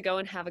 to go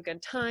and have a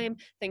good time.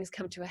 Things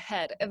come to a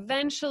head.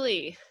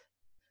 Eventually,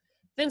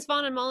 Vince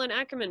Vaughn and Malin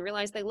Ackerman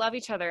realize they love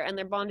each other and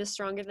their bond is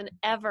stronger than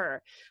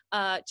ever.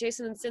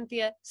 Jason and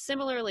Cynthia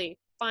similarly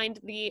find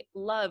the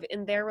love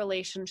in their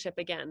relationship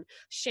again.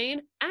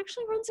 Shane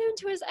actually runs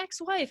into his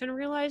ex-wife and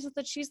realizes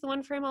that she's the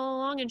one for him all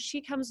along, and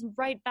she comes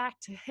right back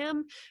to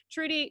him.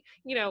 Trudy,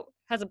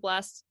 has a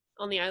blast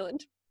on the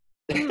island.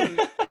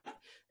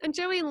 And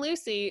Joey and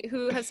Lucy,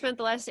 who have spent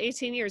the last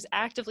 18 years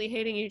actively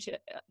hating each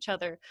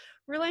other,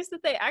 realize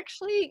that they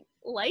actually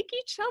like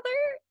each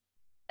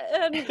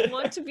other and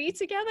want to be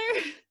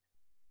together.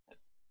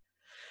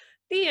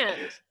 The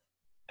end.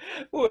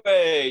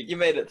 Wait, you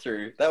made it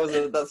through.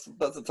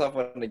 That's a tough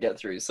one to get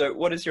through. So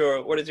what is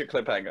your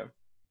cliffhanger?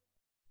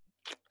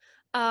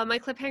 My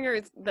cliffhanger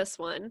is this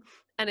one,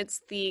 and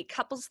it's the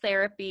couples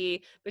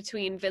therapy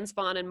between Vince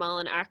Vaughn and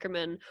Malin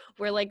Ackerman,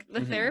 where like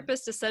the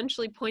therapist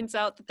essentially points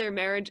out that their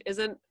marriage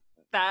isn't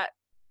that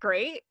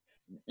great.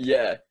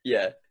 Yeah.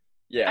 And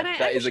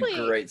That is a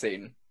great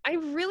scene. I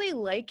really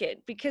like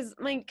it because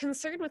my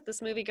concern with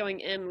this movie going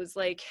in was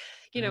like,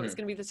 it's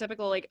going to be the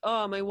typical like,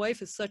 oh, my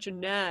wife is such a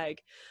nag,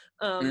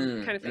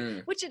 kind of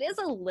thing, which it is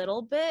a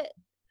little bit,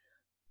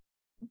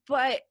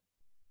 but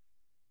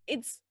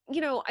it's,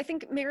 I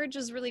think marriage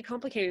is really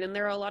complicated and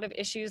there are a lot of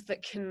issues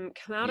that can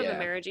come out of a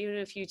marriage, even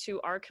if you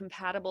two are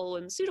compatible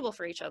and suitable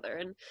for each other.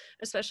 And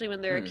especially when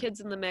there are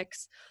kids in the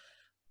mix,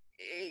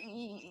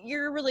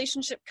 your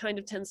relationship kind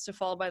of tends to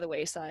fall by the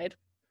wayside.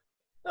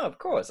 No, of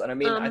course. And I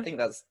mean, I think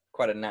that's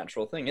quite a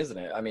natural thing, isn't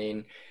it? I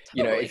mean,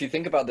 Totally. if you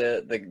think about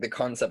the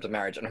concept of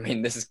marriage, and I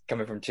mean, this is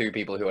coming from two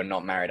people who are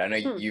not married. I know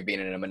you've been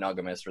in a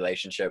monogamous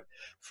relationship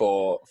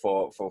for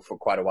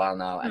quite a while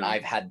now, and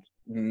I've had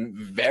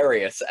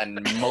various and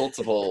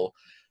multiple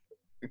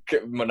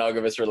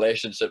monogamous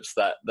relationships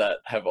that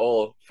have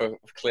all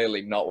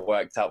clearly not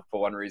worked out for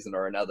one reason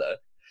or another.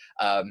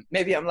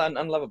 Maybe I'm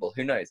unlovable,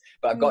 who knows,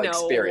 but I've got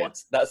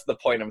experience. That's the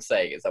point I'm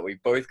saying, is that we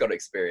both got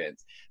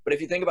experience. But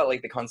if you think about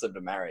like the concept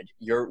of marriage,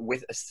 you're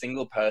with a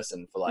single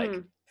person for like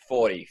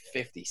 40,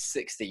 50,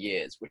 60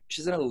 years, which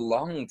isn't a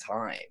long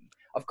time.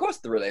 Of course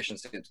the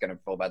relationship's going to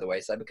fall by the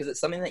wayside because it's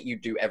something that you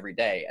do every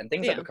day, and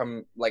things that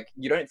become like,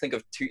 you don't think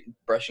of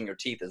brushing your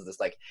teeth as this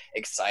like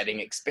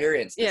exciting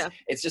experience.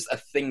 It's just a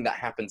thing that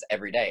happens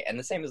every day, and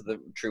the same is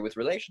true with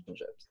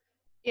relationships.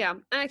 Yeah,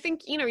 and I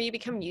think, you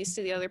become used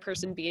to the other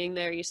person being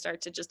there. You start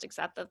to just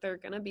accept that they're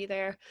going to be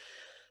there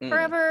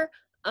forever.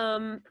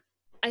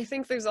 I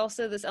think there's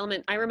also this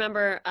element. I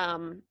remember,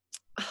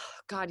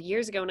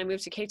 years ago when I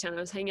moved to Cape Town,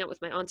 I was hanging out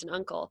with my aunt and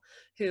uncle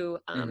who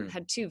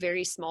had two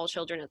very small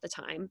children at the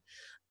time.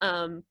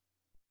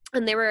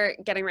 And they were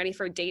getting ready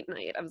for a date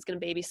night. I was going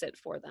to babysit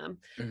for them.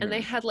 And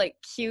they had like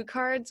cue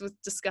cards with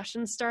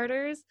discussion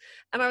starters.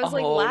 And I was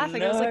like laughing.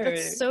 No. I was like,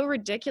 that's so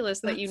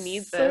ridiculous that you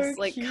need this.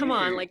 Like, come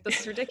on, like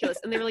this is ridiculous.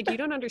 And they were like, you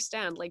don't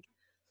understand. Like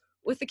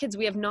with the kids,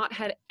 we have not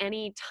had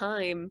any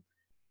time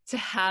to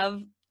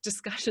have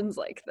discussions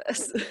like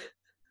this.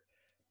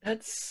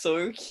 That's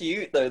so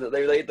cute though, that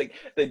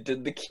they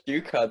did the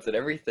cue cards and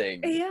everything.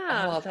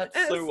 Yeah. Oh,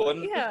 that's so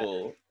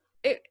wonderful. Yeah.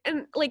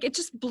 It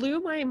just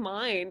blew my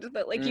mind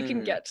that like you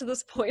can get to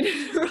this point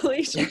in a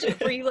relationship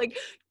where you like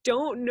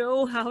don't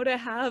know how to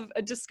have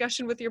a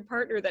discussion with your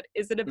partner that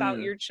isn't about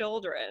your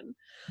children.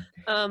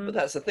 But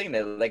that's the thing,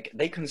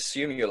 they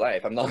consume your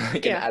life. I'm not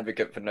like an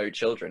advocate for no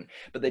children,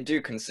 but they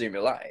do consume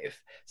your life.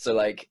 So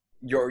like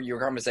your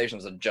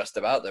conversations are just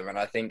about them, and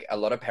I think a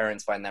lot of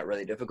parents find that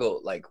really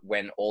difficult, like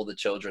when all the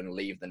children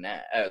leave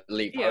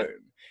home,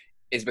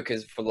 is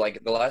because for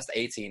like the last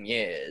 18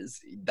 years,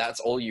 that's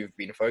all you've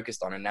been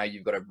focused on, and now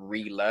you've got to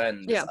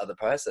relearn this other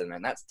person,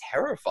 and that's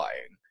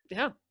terrifying.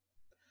 Yeah.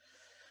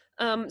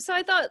 So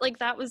I thought like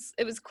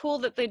it was cool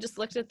that they just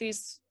looked at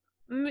these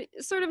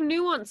sort of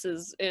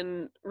nuances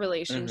in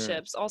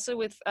relationships, also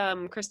with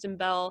Kristen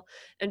Bell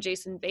and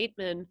Jason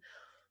Bateman,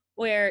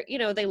 where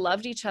they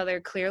loved each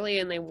other clearly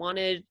and they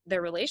wanted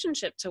their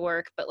relationship to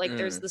work, but like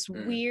there's this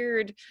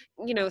weird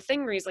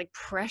thing where he's like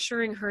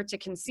pressuring her to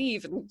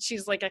conceive and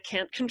she's like, I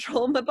can't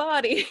control my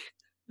body.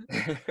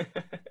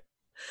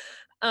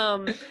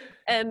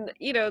 And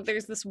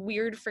there's this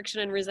weird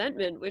friction and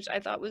resentment, which I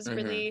thought was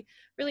really,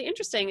 really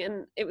interesting,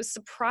 and it was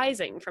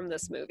surprising from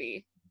this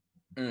movie.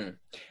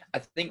 I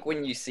think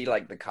when you see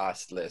like the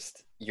cast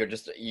list, you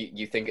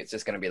think it's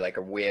just going to be like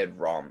a weird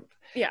romp.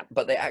 Yeah.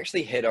 But they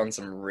actually hit on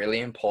some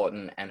really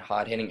important and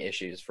hard-hitting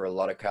issues for a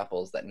lot of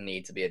couples that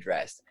need to be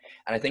addressed.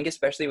 And I think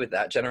especially with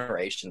that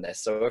generation, they're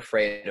so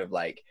afraid of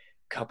like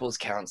couples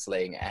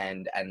counseling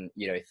and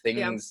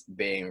things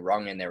being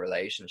wrong in their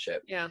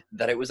relationship,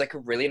 that it was like a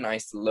really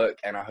nice look.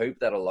 And I hope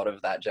that a lot of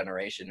that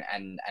generation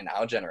and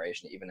our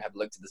generation even have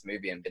looked at this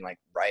movie and been like,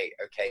 right,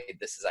 okay,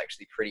 this is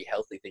actually a pretty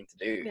healthy thing to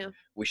do.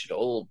 We should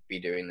all be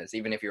doing this.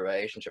 Even if your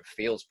relationship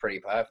feels pretty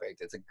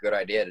perfect, it's a good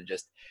idea to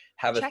just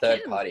have a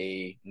third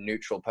party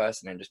neutral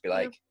person and just be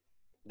like,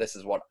 this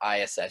is what I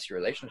assess your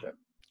relationship.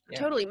 Yeah.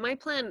 Totally. My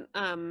plan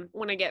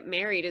when I get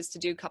married is to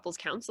do couples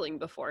counseling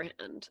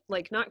beforehand.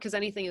 Like, not because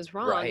anything is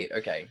wrong. Right.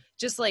 Okay.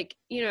 Just like,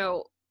 you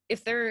know,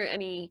 if there are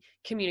any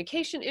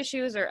communication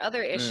issues or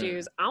other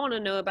issues, I want to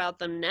know about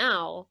them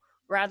now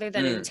rather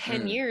than in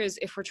 10 years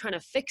if we're trying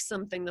to fix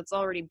something that's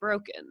already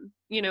broken.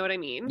 You know what I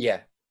mean? Yeah.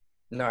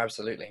 No,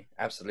 absolutely.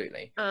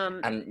 Absolutely.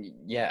 And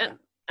yeah. And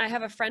I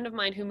have a friend of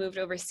mine who moved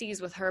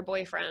overseas with her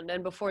boyfriend,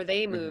 and before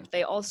they moved,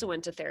 they also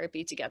went to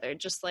therapy together,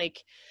 just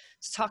like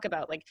to talk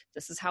about like,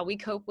 this is how we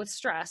cope with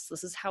stress,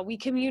 this is how we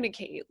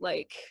communicate,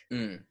 like,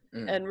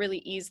 and really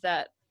ease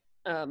that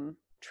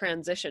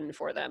transition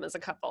for them as a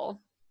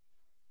couple.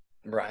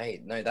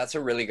 Right. No, that's a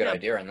really good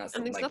idea, and that's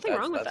and there's like, nothing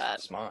wrong with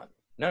that. Smart.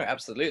 No,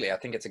 absolutely. I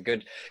think it's a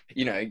good,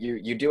 you know,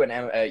 you do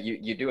an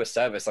you do a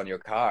service on your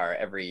car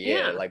every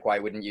year. Yeah. Like, why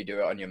wouldn't you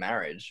do it on your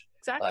marriage?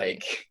 Exactly.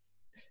 Like,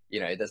 you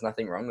know, there's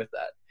nothing wrong with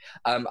that.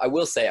 I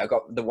will say, I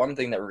got the one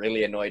thing that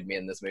really annoyed me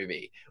in this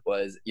movie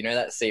was, you know,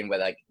 that scene where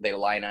like they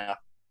line up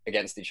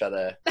against each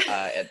other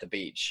at the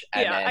beach,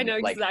 and Yeah, then I know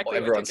like exactly what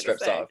everyone you're gonna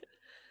strips say. off.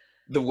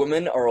 The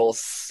women are all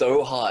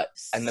so hot,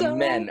 and the So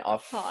men are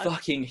hot.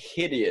 fucking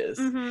hideous.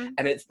 Mhm.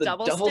 And it's the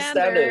Double double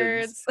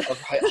standards of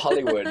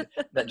Hollywood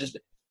that just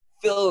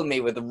fill me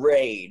with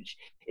rage.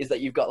 Is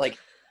that you've got like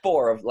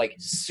 4 of like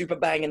super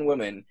banging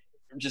women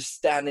just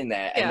standing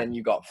there, and then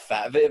you got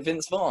fat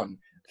Vince Vaughn,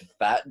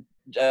 fat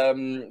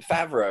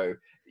Favreau.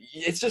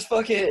 It's just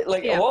fucking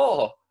like,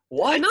 oh,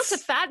 what? And not to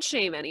fat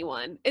shame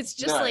anyone. It's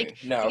just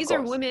these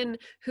are women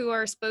who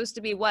are supposed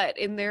to be what,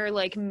 in their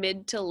like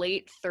mid to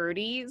late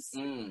 30s,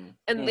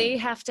 and they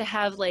have to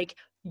have like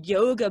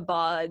yoga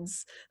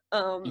bods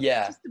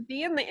just to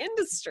be in the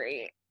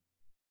industry.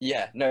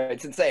 Yeah, no,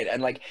 it's insane,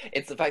 and like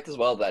it's the fact as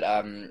well that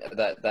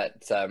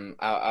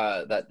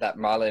that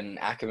Marlon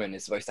Ackerman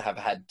is supposed to have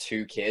had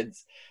 2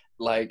 kids,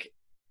 like.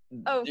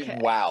 Okay.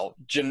 Wow,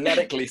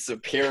 genetically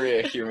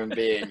superior human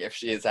being if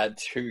she has had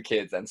 2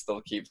 kids and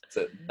still keeps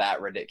it that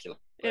ridiculous.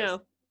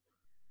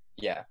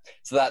 Yeah.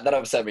 So that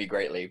upset me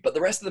greatly. But the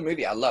rest of the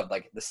movie I loved.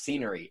 Like the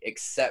scenery,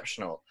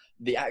 exceptional.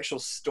 The actual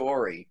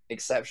story,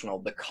 exceptional.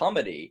 The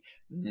comedy,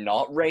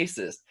 not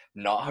racist,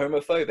 not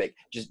homophobic,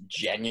 just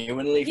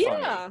genuinely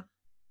funny. Yeah.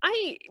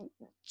 I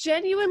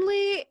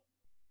genuinely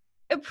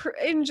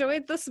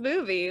enjoyed this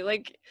movie.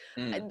 Like,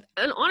 and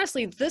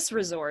honestly, this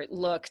resort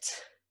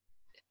looked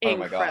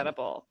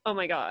incredible. Oh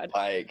my god.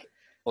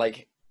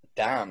 Like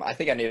damn, I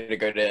think I need to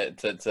go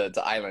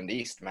to Island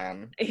East,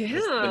 man. Yeah.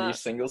 The new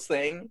singles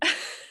thing.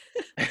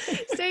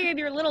 Staying in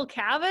your little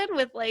cabin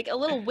with like a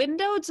little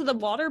window to the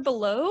water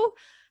below.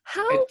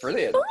 How it's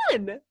brilliant.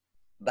 Fun.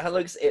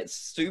 It's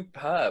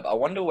superb. I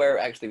wonder where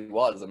it actually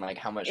was and like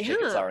how much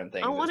tickets are and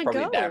things. It's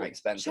probably damn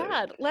expensive.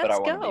 Chad, but I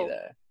want to be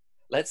there.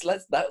 Let's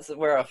that's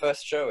where our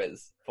first show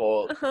is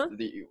for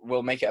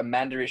we'll make it a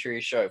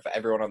mandatory show for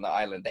everyone on the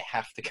island. They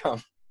have to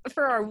come.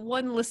 For our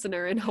one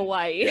listener in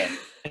Hawaii. Yeah.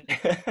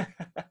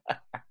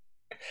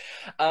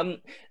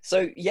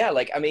 So yeah,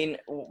 like I mean,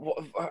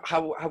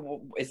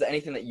 how is there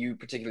anything that you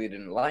particularly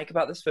didn't like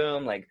about this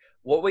film? Like,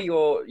 what were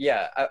your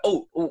I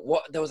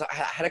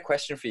had a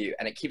question for you,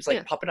 and it keeps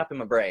like popping up in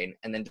my brain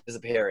and then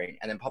disappearing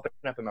and then popping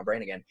up in my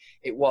brain again.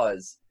 It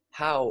was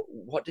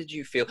what did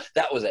you feel?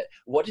 That was it.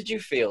 What did you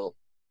feel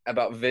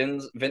about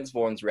Vince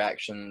Vaughn's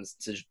reactions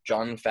to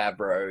Jon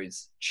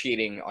Favreau's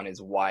cheating on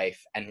his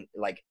wife? And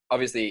like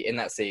obviously in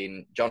that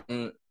scene,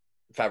 Jon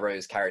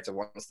Favreau's character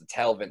wants to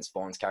tell Vince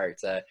Vaughn's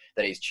character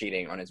that he's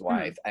cheating on his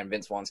wife, and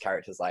Vince Vaughn's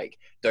character's like,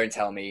 don't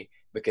tell me,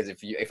 because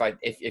if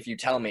you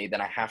tell me,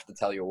 then I have to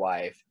tell your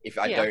wife. If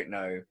I don't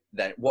know,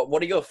 then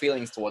what are your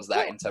feelings towards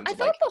that in terms of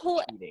like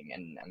cheating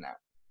and that?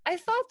 I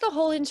thought the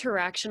whole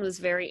interaction was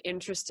very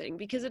interesting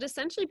because it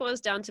essentially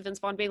boils down to Vince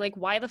Vaughn being like,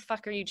 why the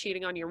fuck are you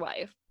cheating on your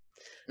wife?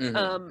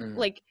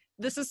 Like,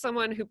 this is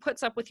someone who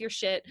puts up with your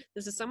shit.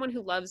 This is someone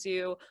who loves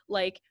you.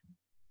 Like,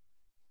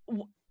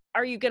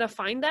 are you gonna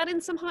find that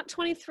in some hot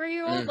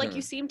 23-year-old like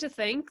you seem to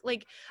think?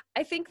 Like,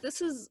 I think this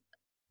is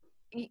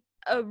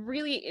a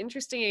really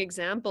interesting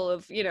example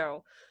of, you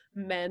know,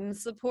 men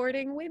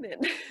supporting women.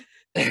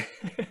 And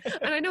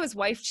I know his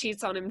wife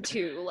cheats on him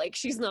too. Like,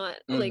 she's not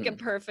like a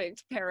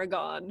perfect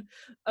paragon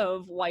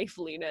of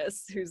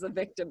wifeliness who's a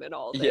victim in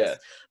all this.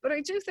 But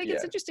I do think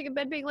it's interesting in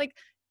men being like,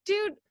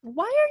 dude,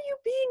 why are you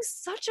being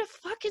such a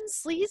fucking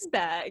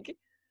sleazebag?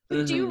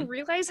 Like, do you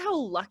realize how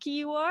lucky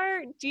you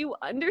are? Do you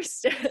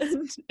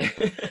understand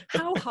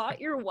how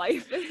hot your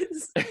wife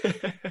is?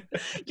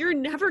 You're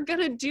never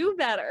gonna do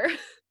better.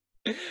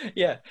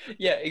 Yeah,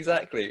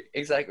 exactly.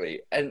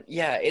 And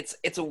yeah,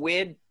 it's a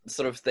weird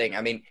sort of thing.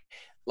 I mean,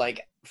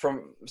 like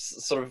from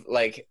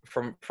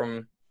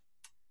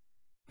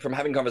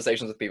having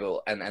conversations with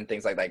people and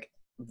things like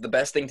the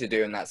best thing to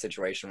do in that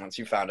situation, once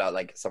you found out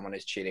like someone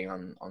is cheating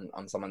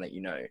on someone that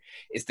you know,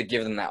 is to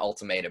give them that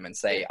ultimatum and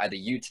say either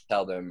you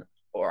tell them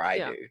or I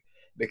do.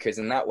 Because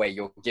in that way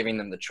you're giving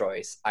them the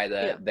choice.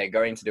 Either they're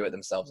going to do it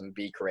themselves and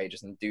be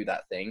courageous and do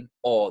that thing,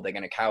 or they're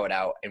going to cow it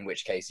out, in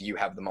which case you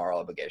have the moral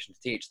obligation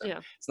to teach them.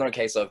 It's not a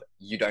case of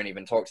you don't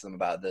even talk to them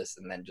about this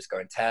and then just go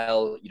and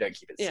tell, you don't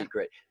keep it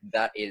secret.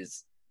 That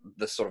is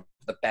the sort of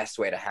the best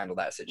way to handle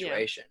that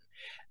situation.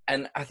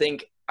 And I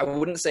think I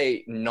wouldn't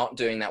say not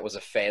doing that was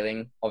a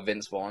failing of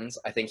Vince Vaughn's.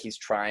 I think he's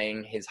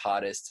trying his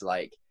hardest to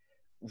like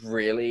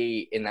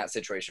really in that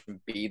situation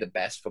be the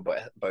best for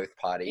both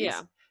parties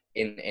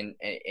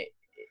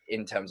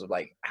in terms of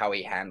like how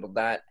he handled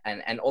that,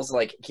 and also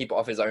like keep it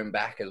off his own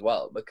back as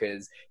well,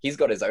 because he's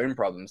got his own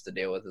problems to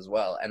deal with as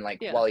well. And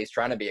like while he's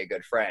trying to be a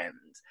good friend,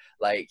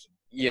 like,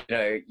 you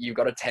know, you've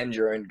got to tend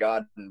your own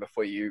garden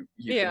before you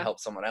can help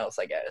someone else,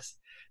 I guess.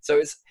 So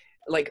it's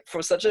like,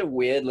 for such a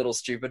weird little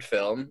stupid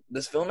film,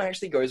 this film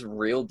actually goes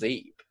real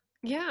deep.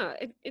 Yeah,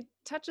 it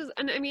touches,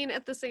 and I mean,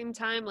 at the same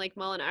time, like,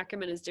 Mullen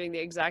Ackerman is doing the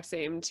exact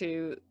same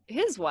to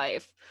his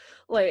wife,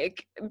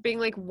 like, being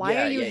like, why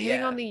are you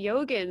hitting on the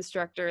yoga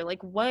instructor?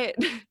 Like, what?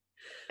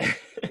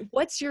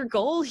 What's your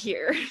goal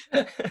here?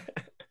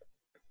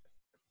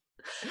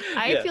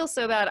 I feel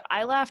so bad.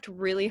 I laughed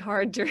really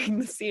hard during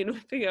the scene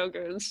with the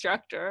yoga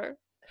instructor.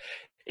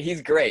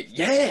 He's great.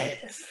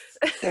 Yes.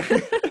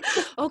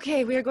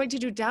 Okay, we are going to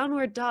do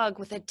downward dog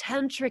with a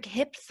tantric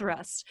hip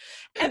thrust.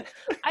 And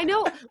I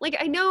know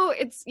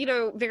it's, you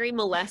know, very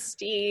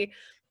molesty,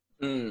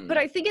 but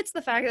I think it's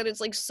the fact that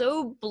it's like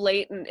so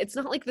blatant. It's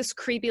not like this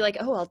creepy, like,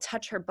 oh, I'll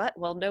touch her butt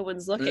while no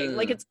one's looking.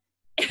 Like, it's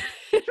in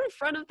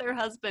front of their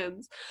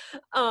husbands.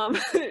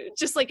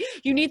 Just like,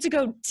 you need to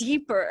go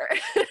deeper.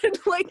 And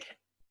like,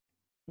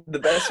 the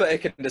best way I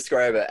can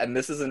describe it, and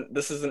this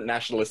isn't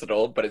nationalist at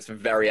all, but it's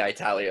very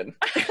Italian.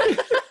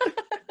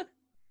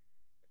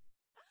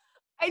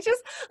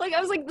 I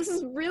was like, this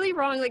is really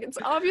wrong. Like, it's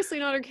obviously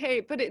not okay,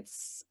 but it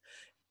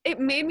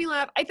made me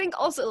laugh. I think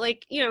also,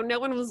 like, you know, no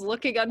one was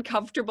looking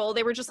uncomfortable.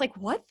 They were just like,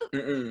 what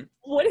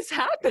is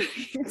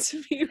happening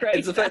to me right now?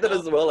 It's the fact that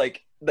as well,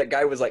 like, that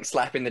guy was like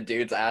slapping the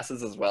dudes'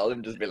 asses as well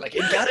and just being like,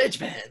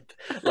 encouragement.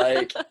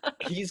 Like,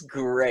 he's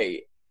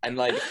great. And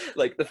like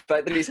the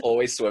fact that he's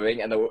always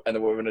swimming and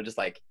the women are just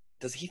like,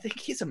 does he think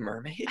he's a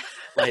mermaid?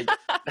 Like,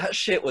 that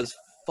shit was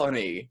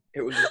funny.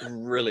 It was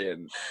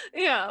brilliant.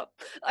 Yeah,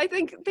 I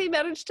think they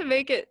managed to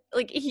make it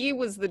like he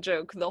was the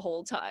joke the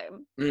whole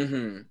time.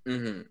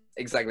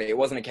 Exactly. It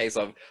wasn't a case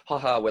of,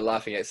 haha, we're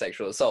laughing at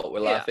sexual assault.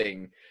 We're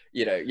laughing,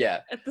 you know,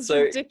 at this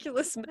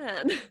ridiculous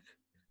man.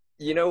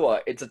 You know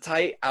what? It's a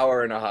tight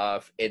hour and a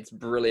half. It's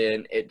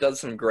brilliant. It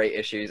does some great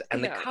issues,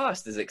 and the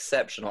cast is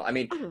exceptional. I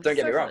mean, don't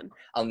get me wrong.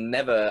 I'll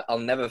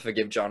never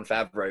forgive Jon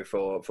Favreau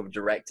for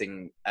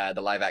directing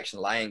the live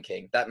action Lion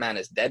King. That man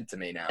is dead to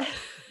me now.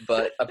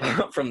 But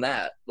apart from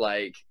that,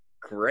 like,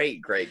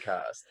 great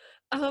cast.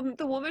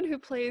 The woman who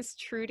plays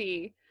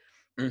Trudy,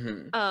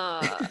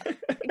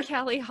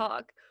 Callie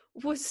Hawk,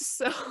 was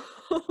so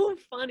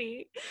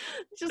funny.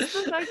 Just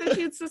the fact that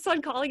she insists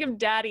on calling him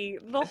daddy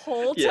the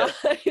whole time.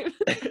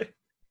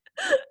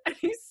 And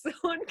he's so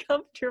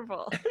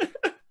uncomfortable.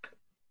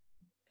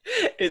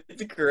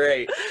 It's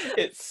great.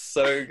 It's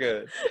so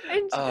good.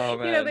 And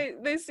you know,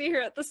 they see her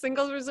at the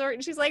singles resort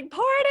and she's like,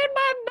 pour it in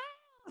my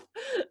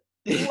mouth.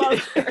 Love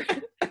her.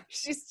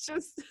 She's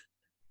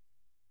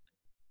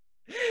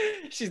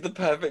the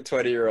perfect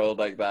 20-year-old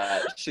like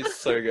that. She's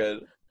so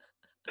good.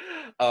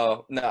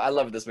 Oh no, I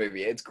love this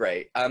movie. It's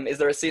great. Is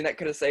there a scene that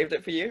could have saved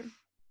it for you?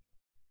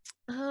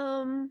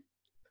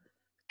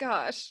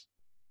 Gosh,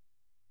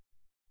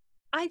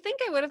 I think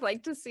I would have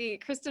liked to see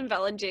Kristen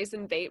Bell and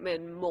Jason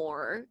Bateman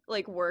more,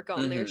 like, work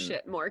on their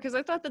shit more, because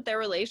I thought that their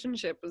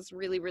relationship was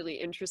really, really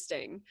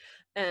interesting,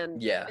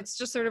 and it's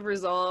just sort of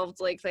resolved.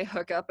 Like, they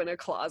hook up in a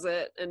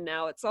closet and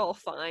now it's all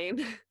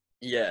fine.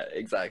 Yeah,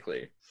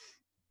 exactly.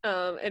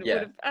 It would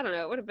have, I don't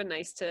know, it would have been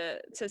nice to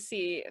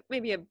see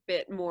maybe a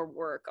bit more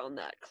work on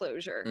that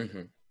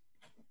closure.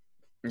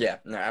 Yeah,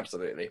 no,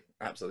 absolutely,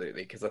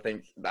 because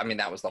I mean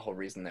that was the whole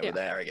reason they were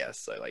there, I guess.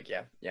 So like,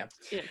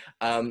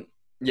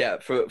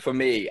 for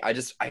me, I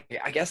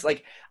guess,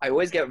 like, I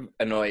always get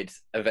annoyed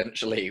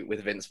eventually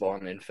with Vince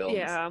Vaughn in films,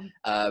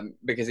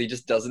 because he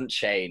just doesn't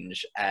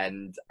change,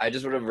 and I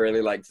just would have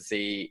really liked to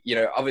see, you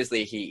know,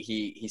 obviously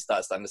he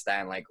starts to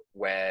understand like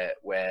where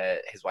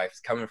his wife is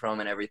coming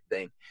from and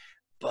everything.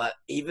 But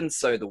even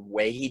so, the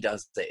way he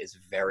does it is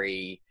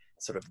very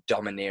sort of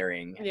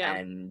domineering,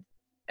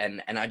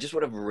 and I just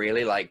would have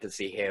really liked to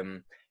see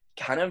him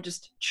kind of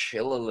just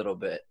chill a little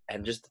bit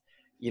and just,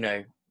 you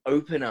know,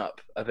 open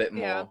up a bit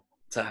more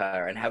to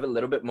her and have a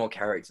little bit more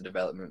character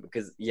development,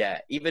 because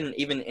even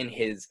in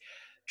his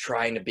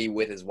trying to be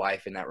with his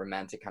wife in that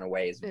romantic kind of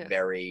way is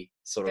very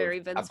sort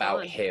of Vince about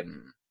Vaughn.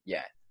 Him.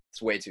 Yeah,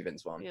 it's way too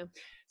Vince Vaughn. Yeah.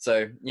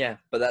 So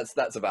but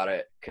that's about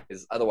it,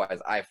 because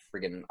otherwise I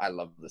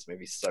love this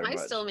movie so much. I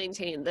still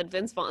maintain that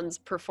Vince Vaughn's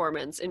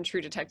performance in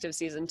True Detective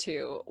season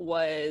 2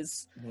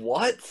 was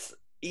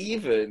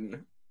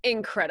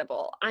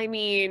incredible. I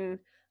mean,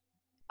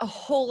 a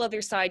whole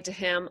other side to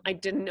him I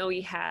didn't know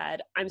he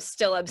had. I'm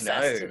still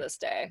obsessed to this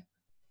day.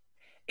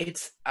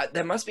 It's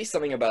there must be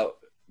something about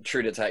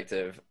True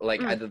Detective,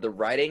 like either the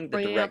writing,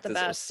 the directors,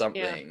 or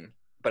something,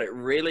 but it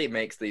really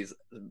makes these,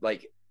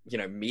 like, you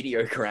know,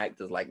 mediocre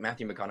actors like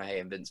Matthew McConaughey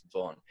and Vince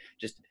Vaughn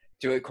just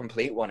do a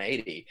complete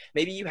 180.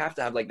 Maybe you have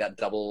to have like that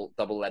double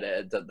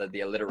letter, the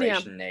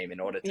alliteration name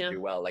in order to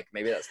do well. Like,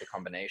 maybe that's the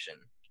combination.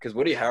 because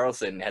Woody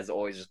Harrelson has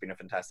always just been a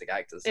fantastic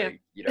actor, so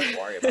you don't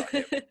worry about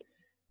him.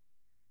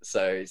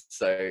 So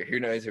who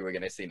knows who we're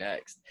going to see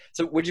next.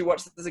 So would you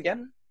watch this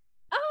again?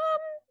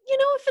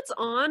 If it's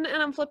on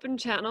and I'm flipping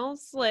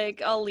channels,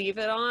 like, I'll leave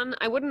it on.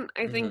 I wouldn't,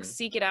 I think,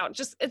 seek it out.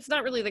 Just, it's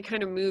not really the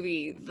kind of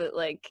movie that,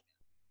 like,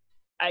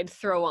 I'd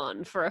throw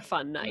on for a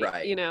fun night,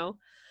 Right.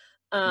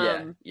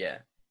 Yeah.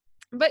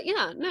 But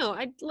yeah, no,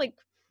 I'd like,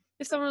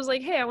 if someone was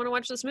like, hey, I want to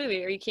watch this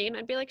movie, are you keen?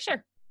 I'd be like,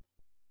 sure.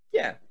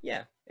 Yeah,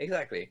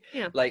 exactly.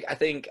 Yeah. Like, I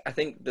think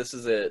this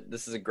is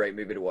a great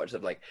movie to watch.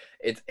 Of like,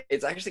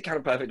 it's actually kind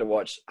of perfect to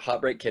watch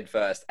Heartbreak Kid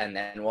first and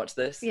then watch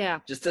this. Yeah.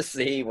 Just to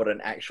see what an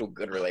actual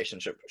good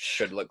relationship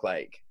should look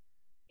like.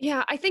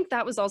 Yeah, I think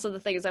that was also the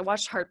thing, is I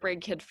watched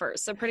Heartbreak Kid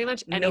first. So pretty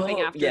much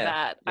anything after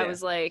that, I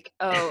was like,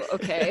 oh,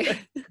 okay,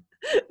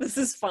 this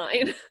is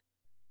fine.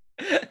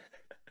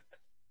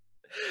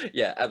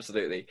 Yeah,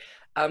 absolutely.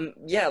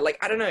 Like,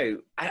 I don't know,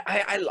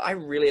 I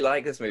really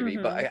like this movie,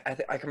 but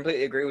I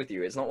completely agree with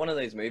you. It's not one of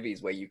those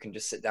movies where you can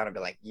just sit down and be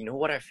like, you know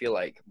what I feel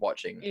like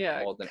watching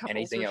more than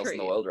anything else in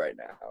the world right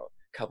now,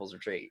 Couples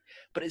Retreat.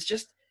 But it's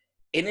just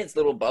in its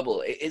little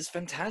bubble, it is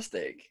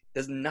fantastic.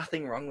 There's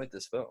nothing wrong with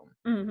this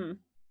film.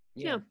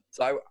 Yeah.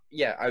 So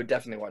I would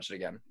definitely watch it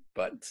again,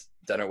 but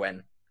don't know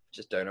when.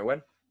 Just don't know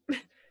when.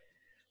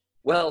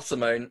 Well,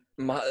 Simone,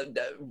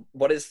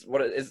 what is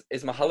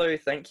mahalo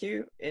thank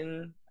you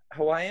in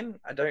Hawaiian?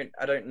 I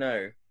don't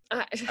know.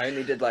 I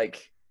only did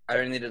like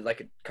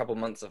a couple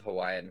months of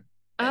Hawaiian.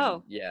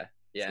 Yeah.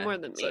 It's more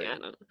than me. I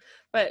don't know.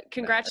 But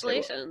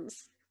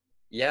congratulations.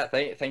 Yeah,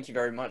 thank you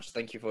very much.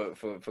 Thank you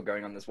for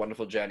going on this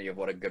wonderful journey of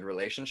what a good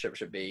relationship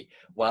should be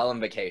while on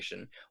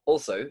vacation.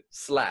 Also,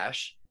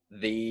 /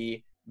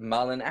 the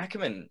Marlon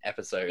Ackerman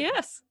episode.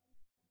 Yes.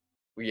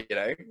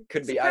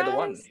 Could be either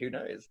one. Who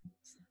knows?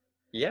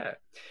 Yeah.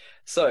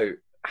 So,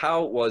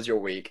 how was your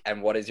week,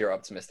 and what is your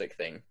optimistic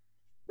thing?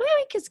 My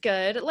week is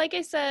good. Like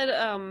I said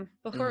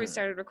before we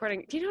started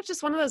recording,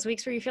 just one of those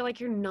weeks where you feel like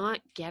you're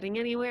not getting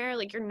anywhere,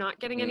 like you're not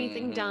getting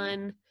anything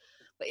done,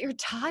 but you're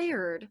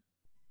tired.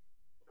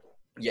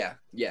 Yeah.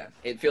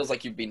 It feels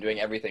like you've been doing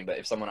everything, but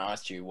if someone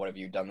asked you, what have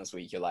you done this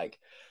week? You're like,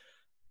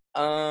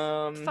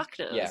 fuck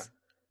knows.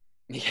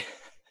 Yeah.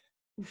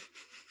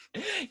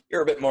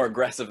 You're a bit more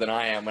aggressive than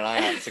I am when I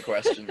answer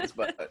questions,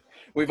 but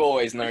we've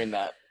always known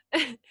that.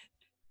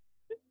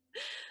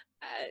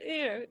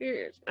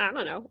 I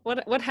don't know.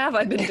 What have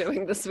I been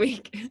doing this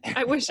week?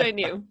 I wish I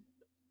knew.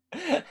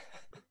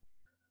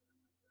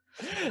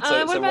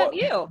 What about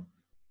you?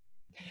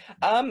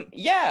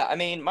 Yeah, I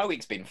mean, my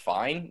week's been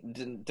fine.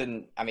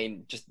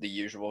 Just the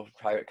usual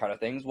private kind of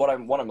things. What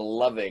I'm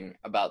loving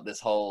about this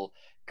whole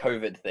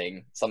COVID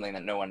thing, something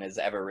that no one has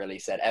ever really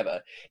said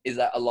ever, is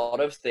that a lot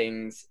of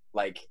things,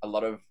 like a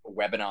lot of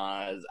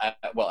webinars, a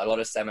lot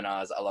of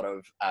seminars, a lot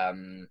of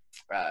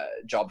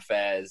job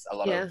fairs, a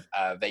lot of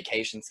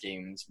vacation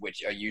schemes,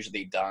 which are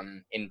usually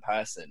done in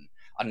person,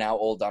 are now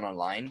all done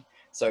online.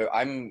 So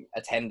I'm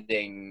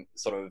attending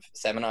sort of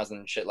seminars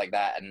and shit like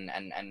that,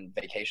 and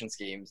vacation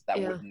schemes that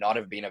would not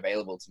have been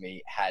available to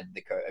me had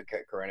the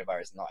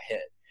coronavirus not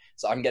hit.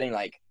 So I'm getting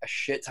like a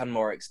shit ton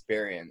more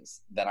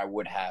experience than I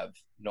would have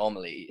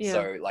normally.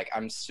 So like,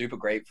 I'm super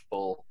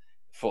grateful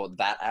for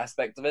that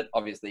aspect of it.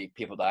 Obviously,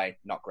 people die,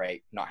 not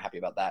great, not happy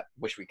about that.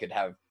 Wish we could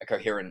have a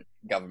coherent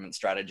government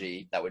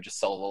strategy that would just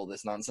solve all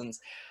this nonsense.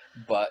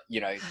 But,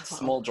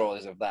 small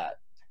joys of that.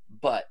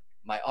 But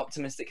my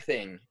optimistic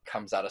thing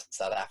comes out of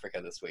South Africa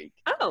this week.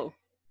 Oh.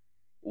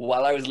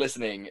 While I was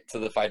listening to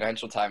the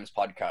Financial Times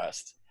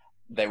podcast,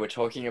 they were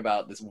talking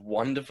about this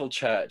wonderful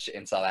church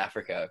in South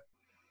Africa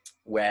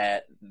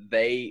where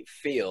they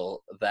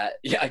feel that,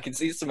 I can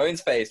see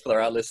Simone's face for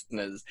our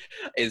listeners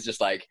is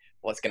just like,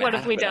 what's going to happen?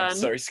 What have we done? I'm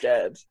so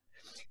scared.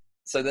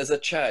 So there's a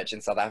church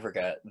in South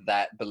Africa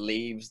that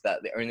believes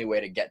that the only way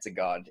to get to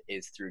God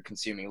is through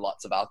consuming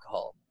lots of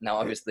alcohol. Now,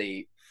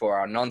 obviously, for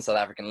our non-South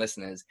African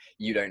listeners,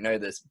 you don't know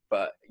this,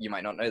 but you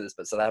might not know this,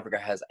 but South Africa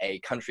has a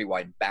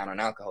countrywide ban on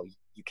alcohol.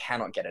 You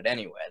cannot get it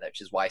anywhere,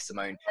 which is why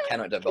Simone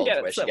cannot divulge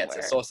where she gets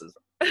her sources.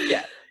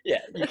 Yeah,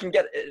 you can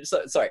get it.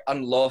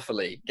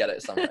 Unlawfully get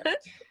it somewhere.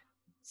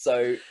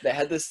 So they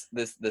had this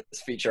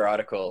feature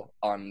article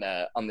on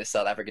this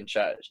South African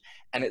church,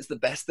 and it's the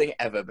best thing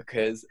ever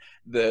because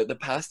the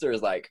pastor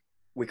is like,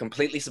 we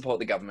completely support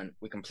the government,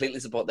 we completely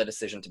support their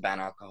decision to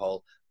ban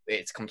alcohol.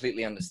 It's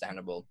completely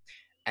understandable.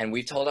 And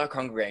we told our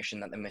congregation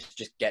that they must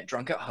just get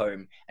drunk at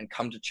home and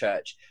come to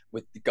church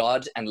with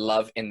God and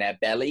love in their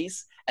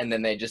bellies. And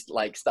then they just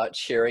like start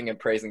cheering and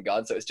praising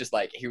God. So it's just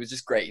like, he was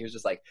just great. He was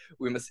just like,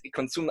 we must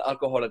consume the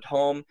alcohol at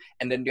home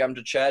and then come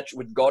to church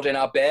with God in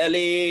our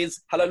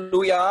bellies.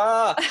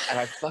 Hallelujah. And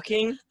I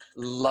fucking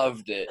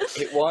loved it.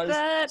 It was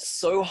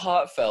so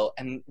heartfelt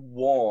and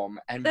warm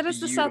and that is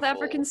beautiful. The South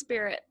African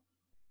spirit.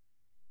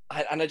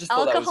 And I just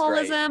thought that was great.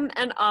 Alcoholism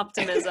and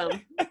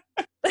optimism.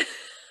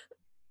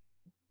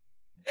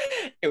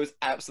 It was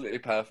absolutely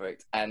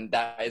perfect, and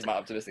that is my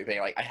optimistic thing.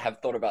 Like, I have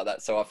thought about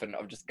that so often,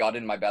 of just God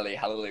in my belly,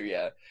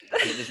 hallelujah,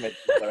 and it just makes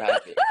me so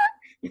happy.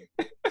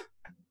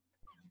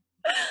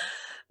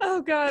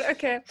 Oh God.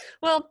 Okay.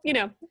 Well,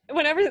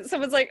 whenever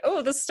someone's like,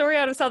 "Oh, the story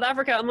out of South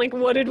Africa," I'm like,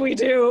 "What did we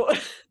do?"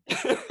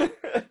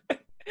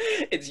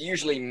 It's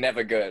usually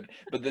never good,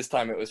 but this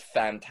time it was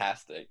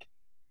fantastic.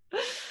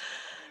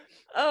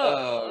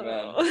 Oh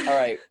man. All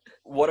right.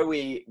 What are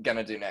we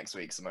gonna do next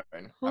week, Simone?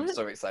 I'm What?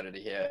 so excited to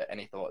hear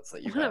any thoughts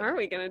that you've What had. are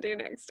we gonna do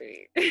next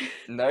week?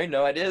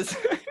 No ideas.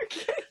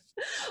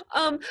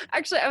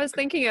 Actually, I was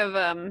thinking of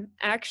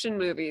action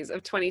movies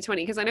of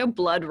 2020 because I know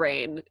Blood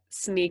Rain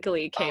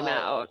sneakily came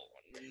out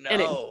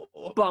and it No.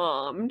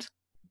 bombed.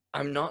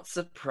 I'm not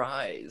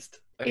surprised.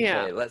 Okay,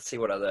 Yeah. let's see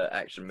what other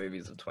action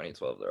movies of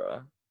 2012 there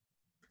are.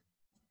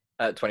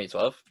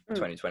 2012?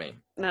 2020.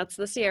 That's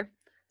this year.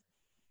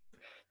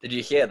 Did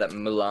you hear that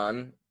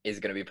Mulan is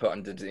going to be put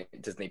on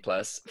Disney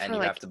Plus and For, you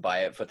like- have to buy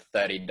it for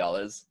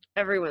 $30?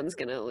 Everyone's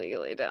gonna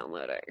legally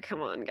download it.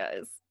 Come on,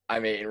 guys. I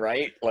mean,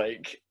 right?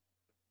 Like,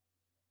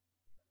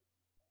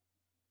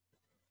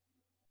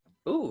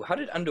 ooh, how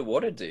did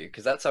Underwater do?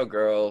 Because that's our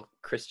girl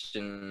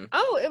Christian.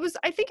 Oh,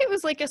 I think it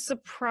was like a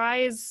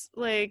surprise,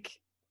 like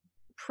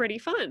pretty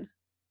fun.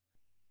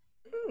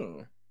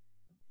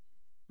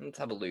 Let's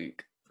have a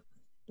look.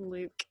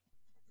 Luke.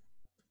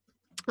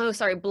 Oh,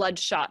 sorry,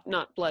 Bloodshot,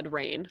 not Blood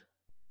Rain.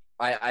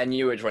 I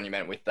knew which one you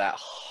meant with that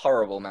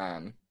horrible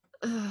man.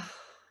 Ugh.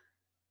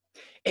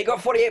 It got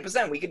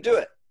 48%. We could do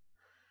it.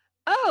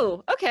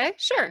 Oh, okay,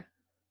 sure.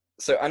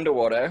 So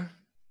Underwater.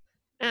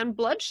 And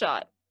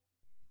Bloodshot.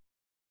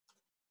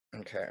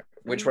 Okay.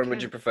 Which one would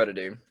Okay. you prefer to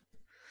do?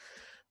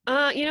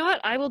 You know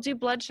what? I will do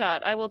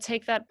Bloodshot. I will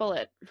take that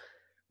bullet.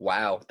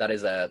 Wow, that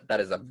is a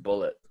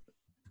bullet.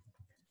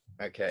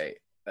 Okay.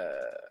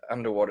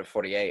 Underwater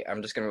 48.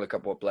 I'm just gonna look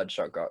up what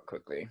Bloodshot got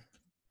quickly.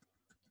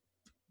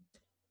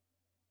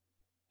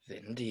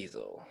 Vin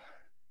Diesel.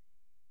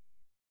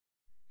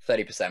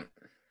 30%.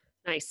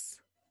 Nice.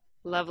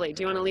 Lovely.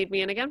 Do you want to lead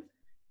me in again?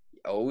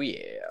 Oh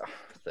yeah.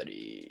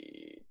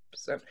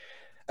 30%.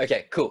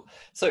 Okay, cool.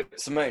 So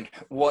Simone,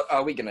 what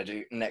are we gonna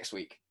do next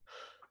week?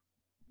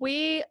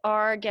 We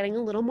are getting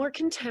a little more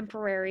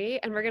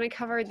contemporary, and we're going to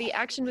cover the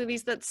action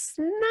movies that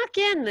snuck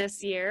in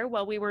this year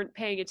while we weren't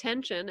paying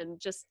attention and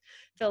just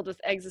filled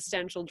with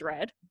existential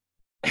dread.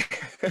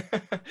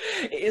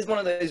 It is one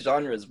of those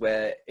genres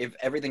where if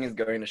everything is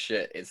going to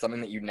shit, it's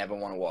something that you never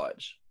want to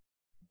watch.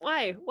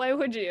 Why? Why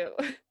would you?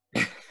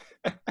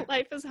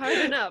 Life is hard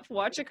enough.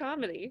 Watch a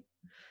comedy.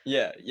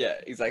 Yeah,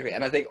 exactly.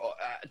 And I think,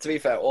 to be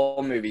fair,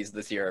 all movies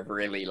this year have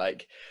really,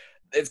 like,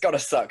 it's got to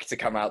suck to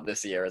come out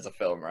this year as a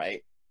film,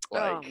 right?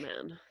 Oh,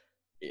 man.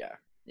 Yeah.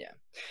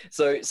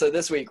 So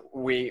this week,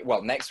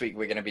 next week,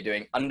 we're going to be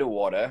doing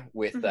Underwater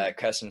with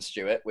Kirsten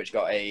Stewart, which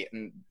got a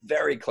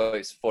very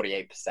close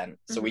 48%.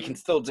 So we can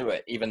still do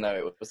it, even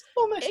though it was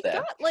almost there.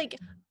 It got, like,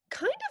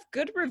 kind of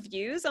good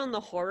reviews on the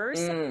horror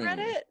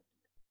subreddit.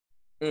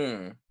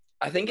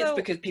 I think it's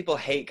because people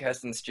hate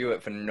Kirsten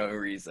Stewart for no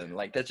reason.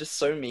 Like, they're just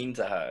so mean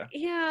to her.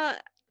 Yeah,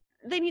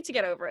 they need to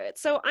get over it.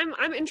 So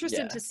I'm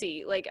interested to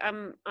see. Like,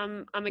 I'm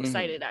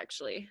excited,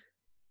 actually.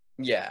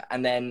 Yeah,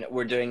 and then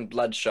we're doing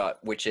Bloodshot,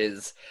 which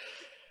is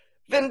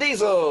Vin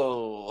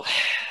Diesel.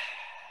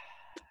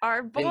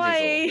 Our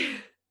boy.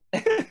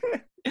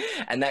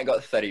 And that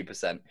got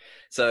 30%.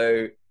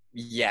 So,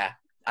 yeah.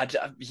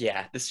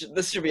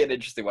 This should be an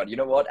interesting one. You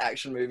know what?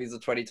 Action movies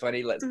of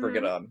 2020, let's bring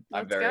it on.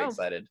 I'm very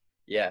excited.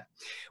 Yeah.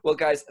 Well,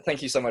 guys,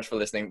 thank you so much for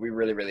listening. We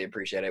really, really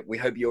appreciate it. We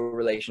hope your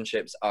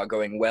relationships are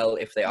going well.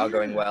 If they are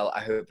going well, I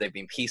hope they've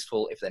been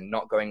peaceful. If they're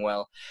not going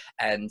well,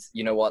 and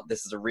you know what?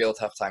 This is a real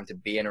tough time to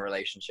be in a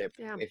relationship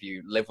if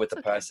you live with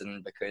a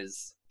person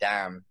because,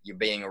 damn, you're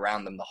being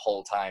around them the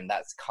whole time.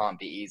 That can't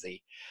be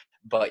easy.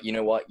 But you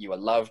know what? You are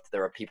loved.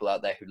 There are people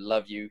out there who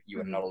love you. You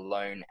are not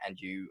alone, and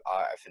you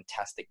are a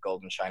fantastic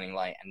golden shining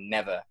light, and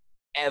never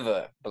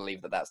ever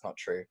believe that that's not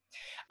true.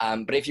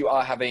 But if you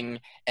are having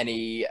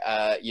any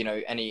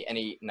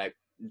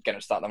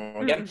gonna start that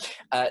one again,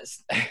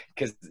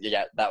 because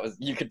that was,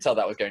 you could tell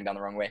that was going down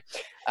the wrong way.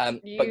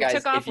 But guys,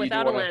 took off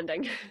without a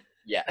landing.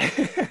 Yeah.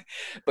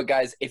 But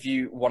guys, if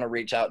you want to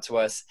reach out to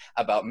us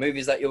about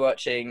movies that you're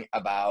watching,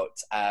 about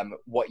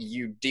what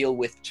you deal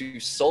with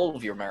to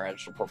solve your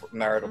marital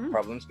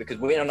problems, because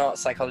we are not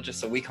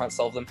psychologists, so we can't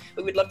solve them,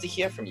 but we'd love to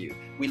hear from you.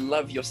 We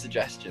love your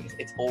suggestions.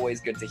 It's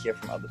always good to hear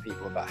from other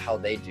people about how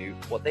they do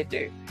what they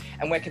do.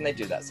 And where can they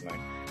do that, Simone?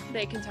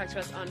 They can talk to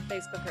us on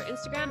Facebook or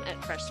Instagram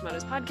at Fresh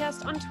Tomatoes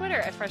Podcast, on Twitter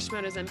at Fresh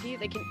Tomatoes MP.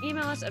 They can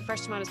email us at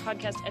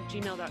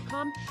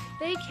freshtomatoespodcast@gmail.com.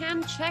 They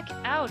can check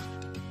out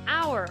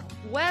our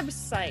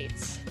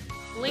website.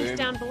 Link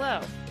down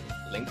below.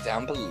 Link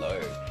down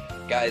below.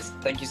 Guys,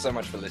 thank you so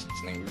much for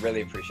listening. We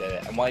really appreciate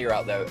it. And while you're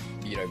out there,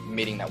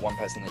 meeting that one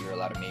person that you're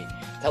allowed to meet,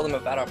 tell them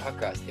about our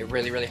podcast. It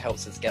really, really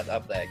helps us get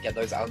up there, get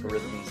those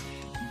algorithms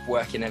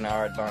working in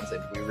our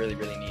advantage. We really,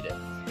 really need it.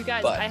 You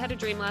guys, I had a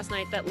dream last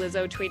night that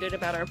Lizzo tweeted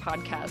about our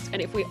podcast,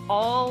 and if we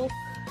all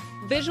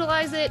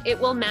visualize it, it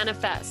will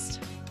manifest.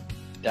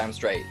 Damn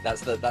straight.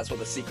 That's what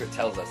the secret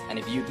tells us. And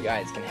if you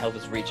guys can help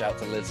us reach out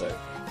to Lizzo,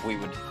 we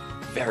would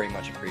very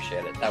much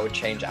appreciate it. That would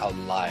change our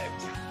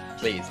lives.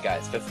 Please,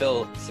 guys,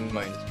 fulfill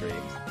Simone's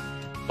dreams.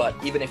 But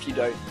even if you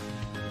don't,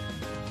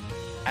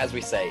 as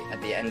we say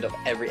at the end of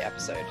every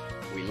episode,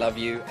 we love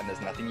you and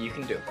there's nothing you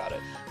can do about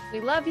it. We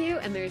love you,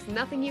 and there's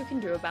nothing you can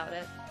do about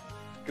it.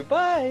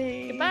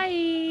 Goodbye.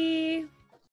 Goodbye.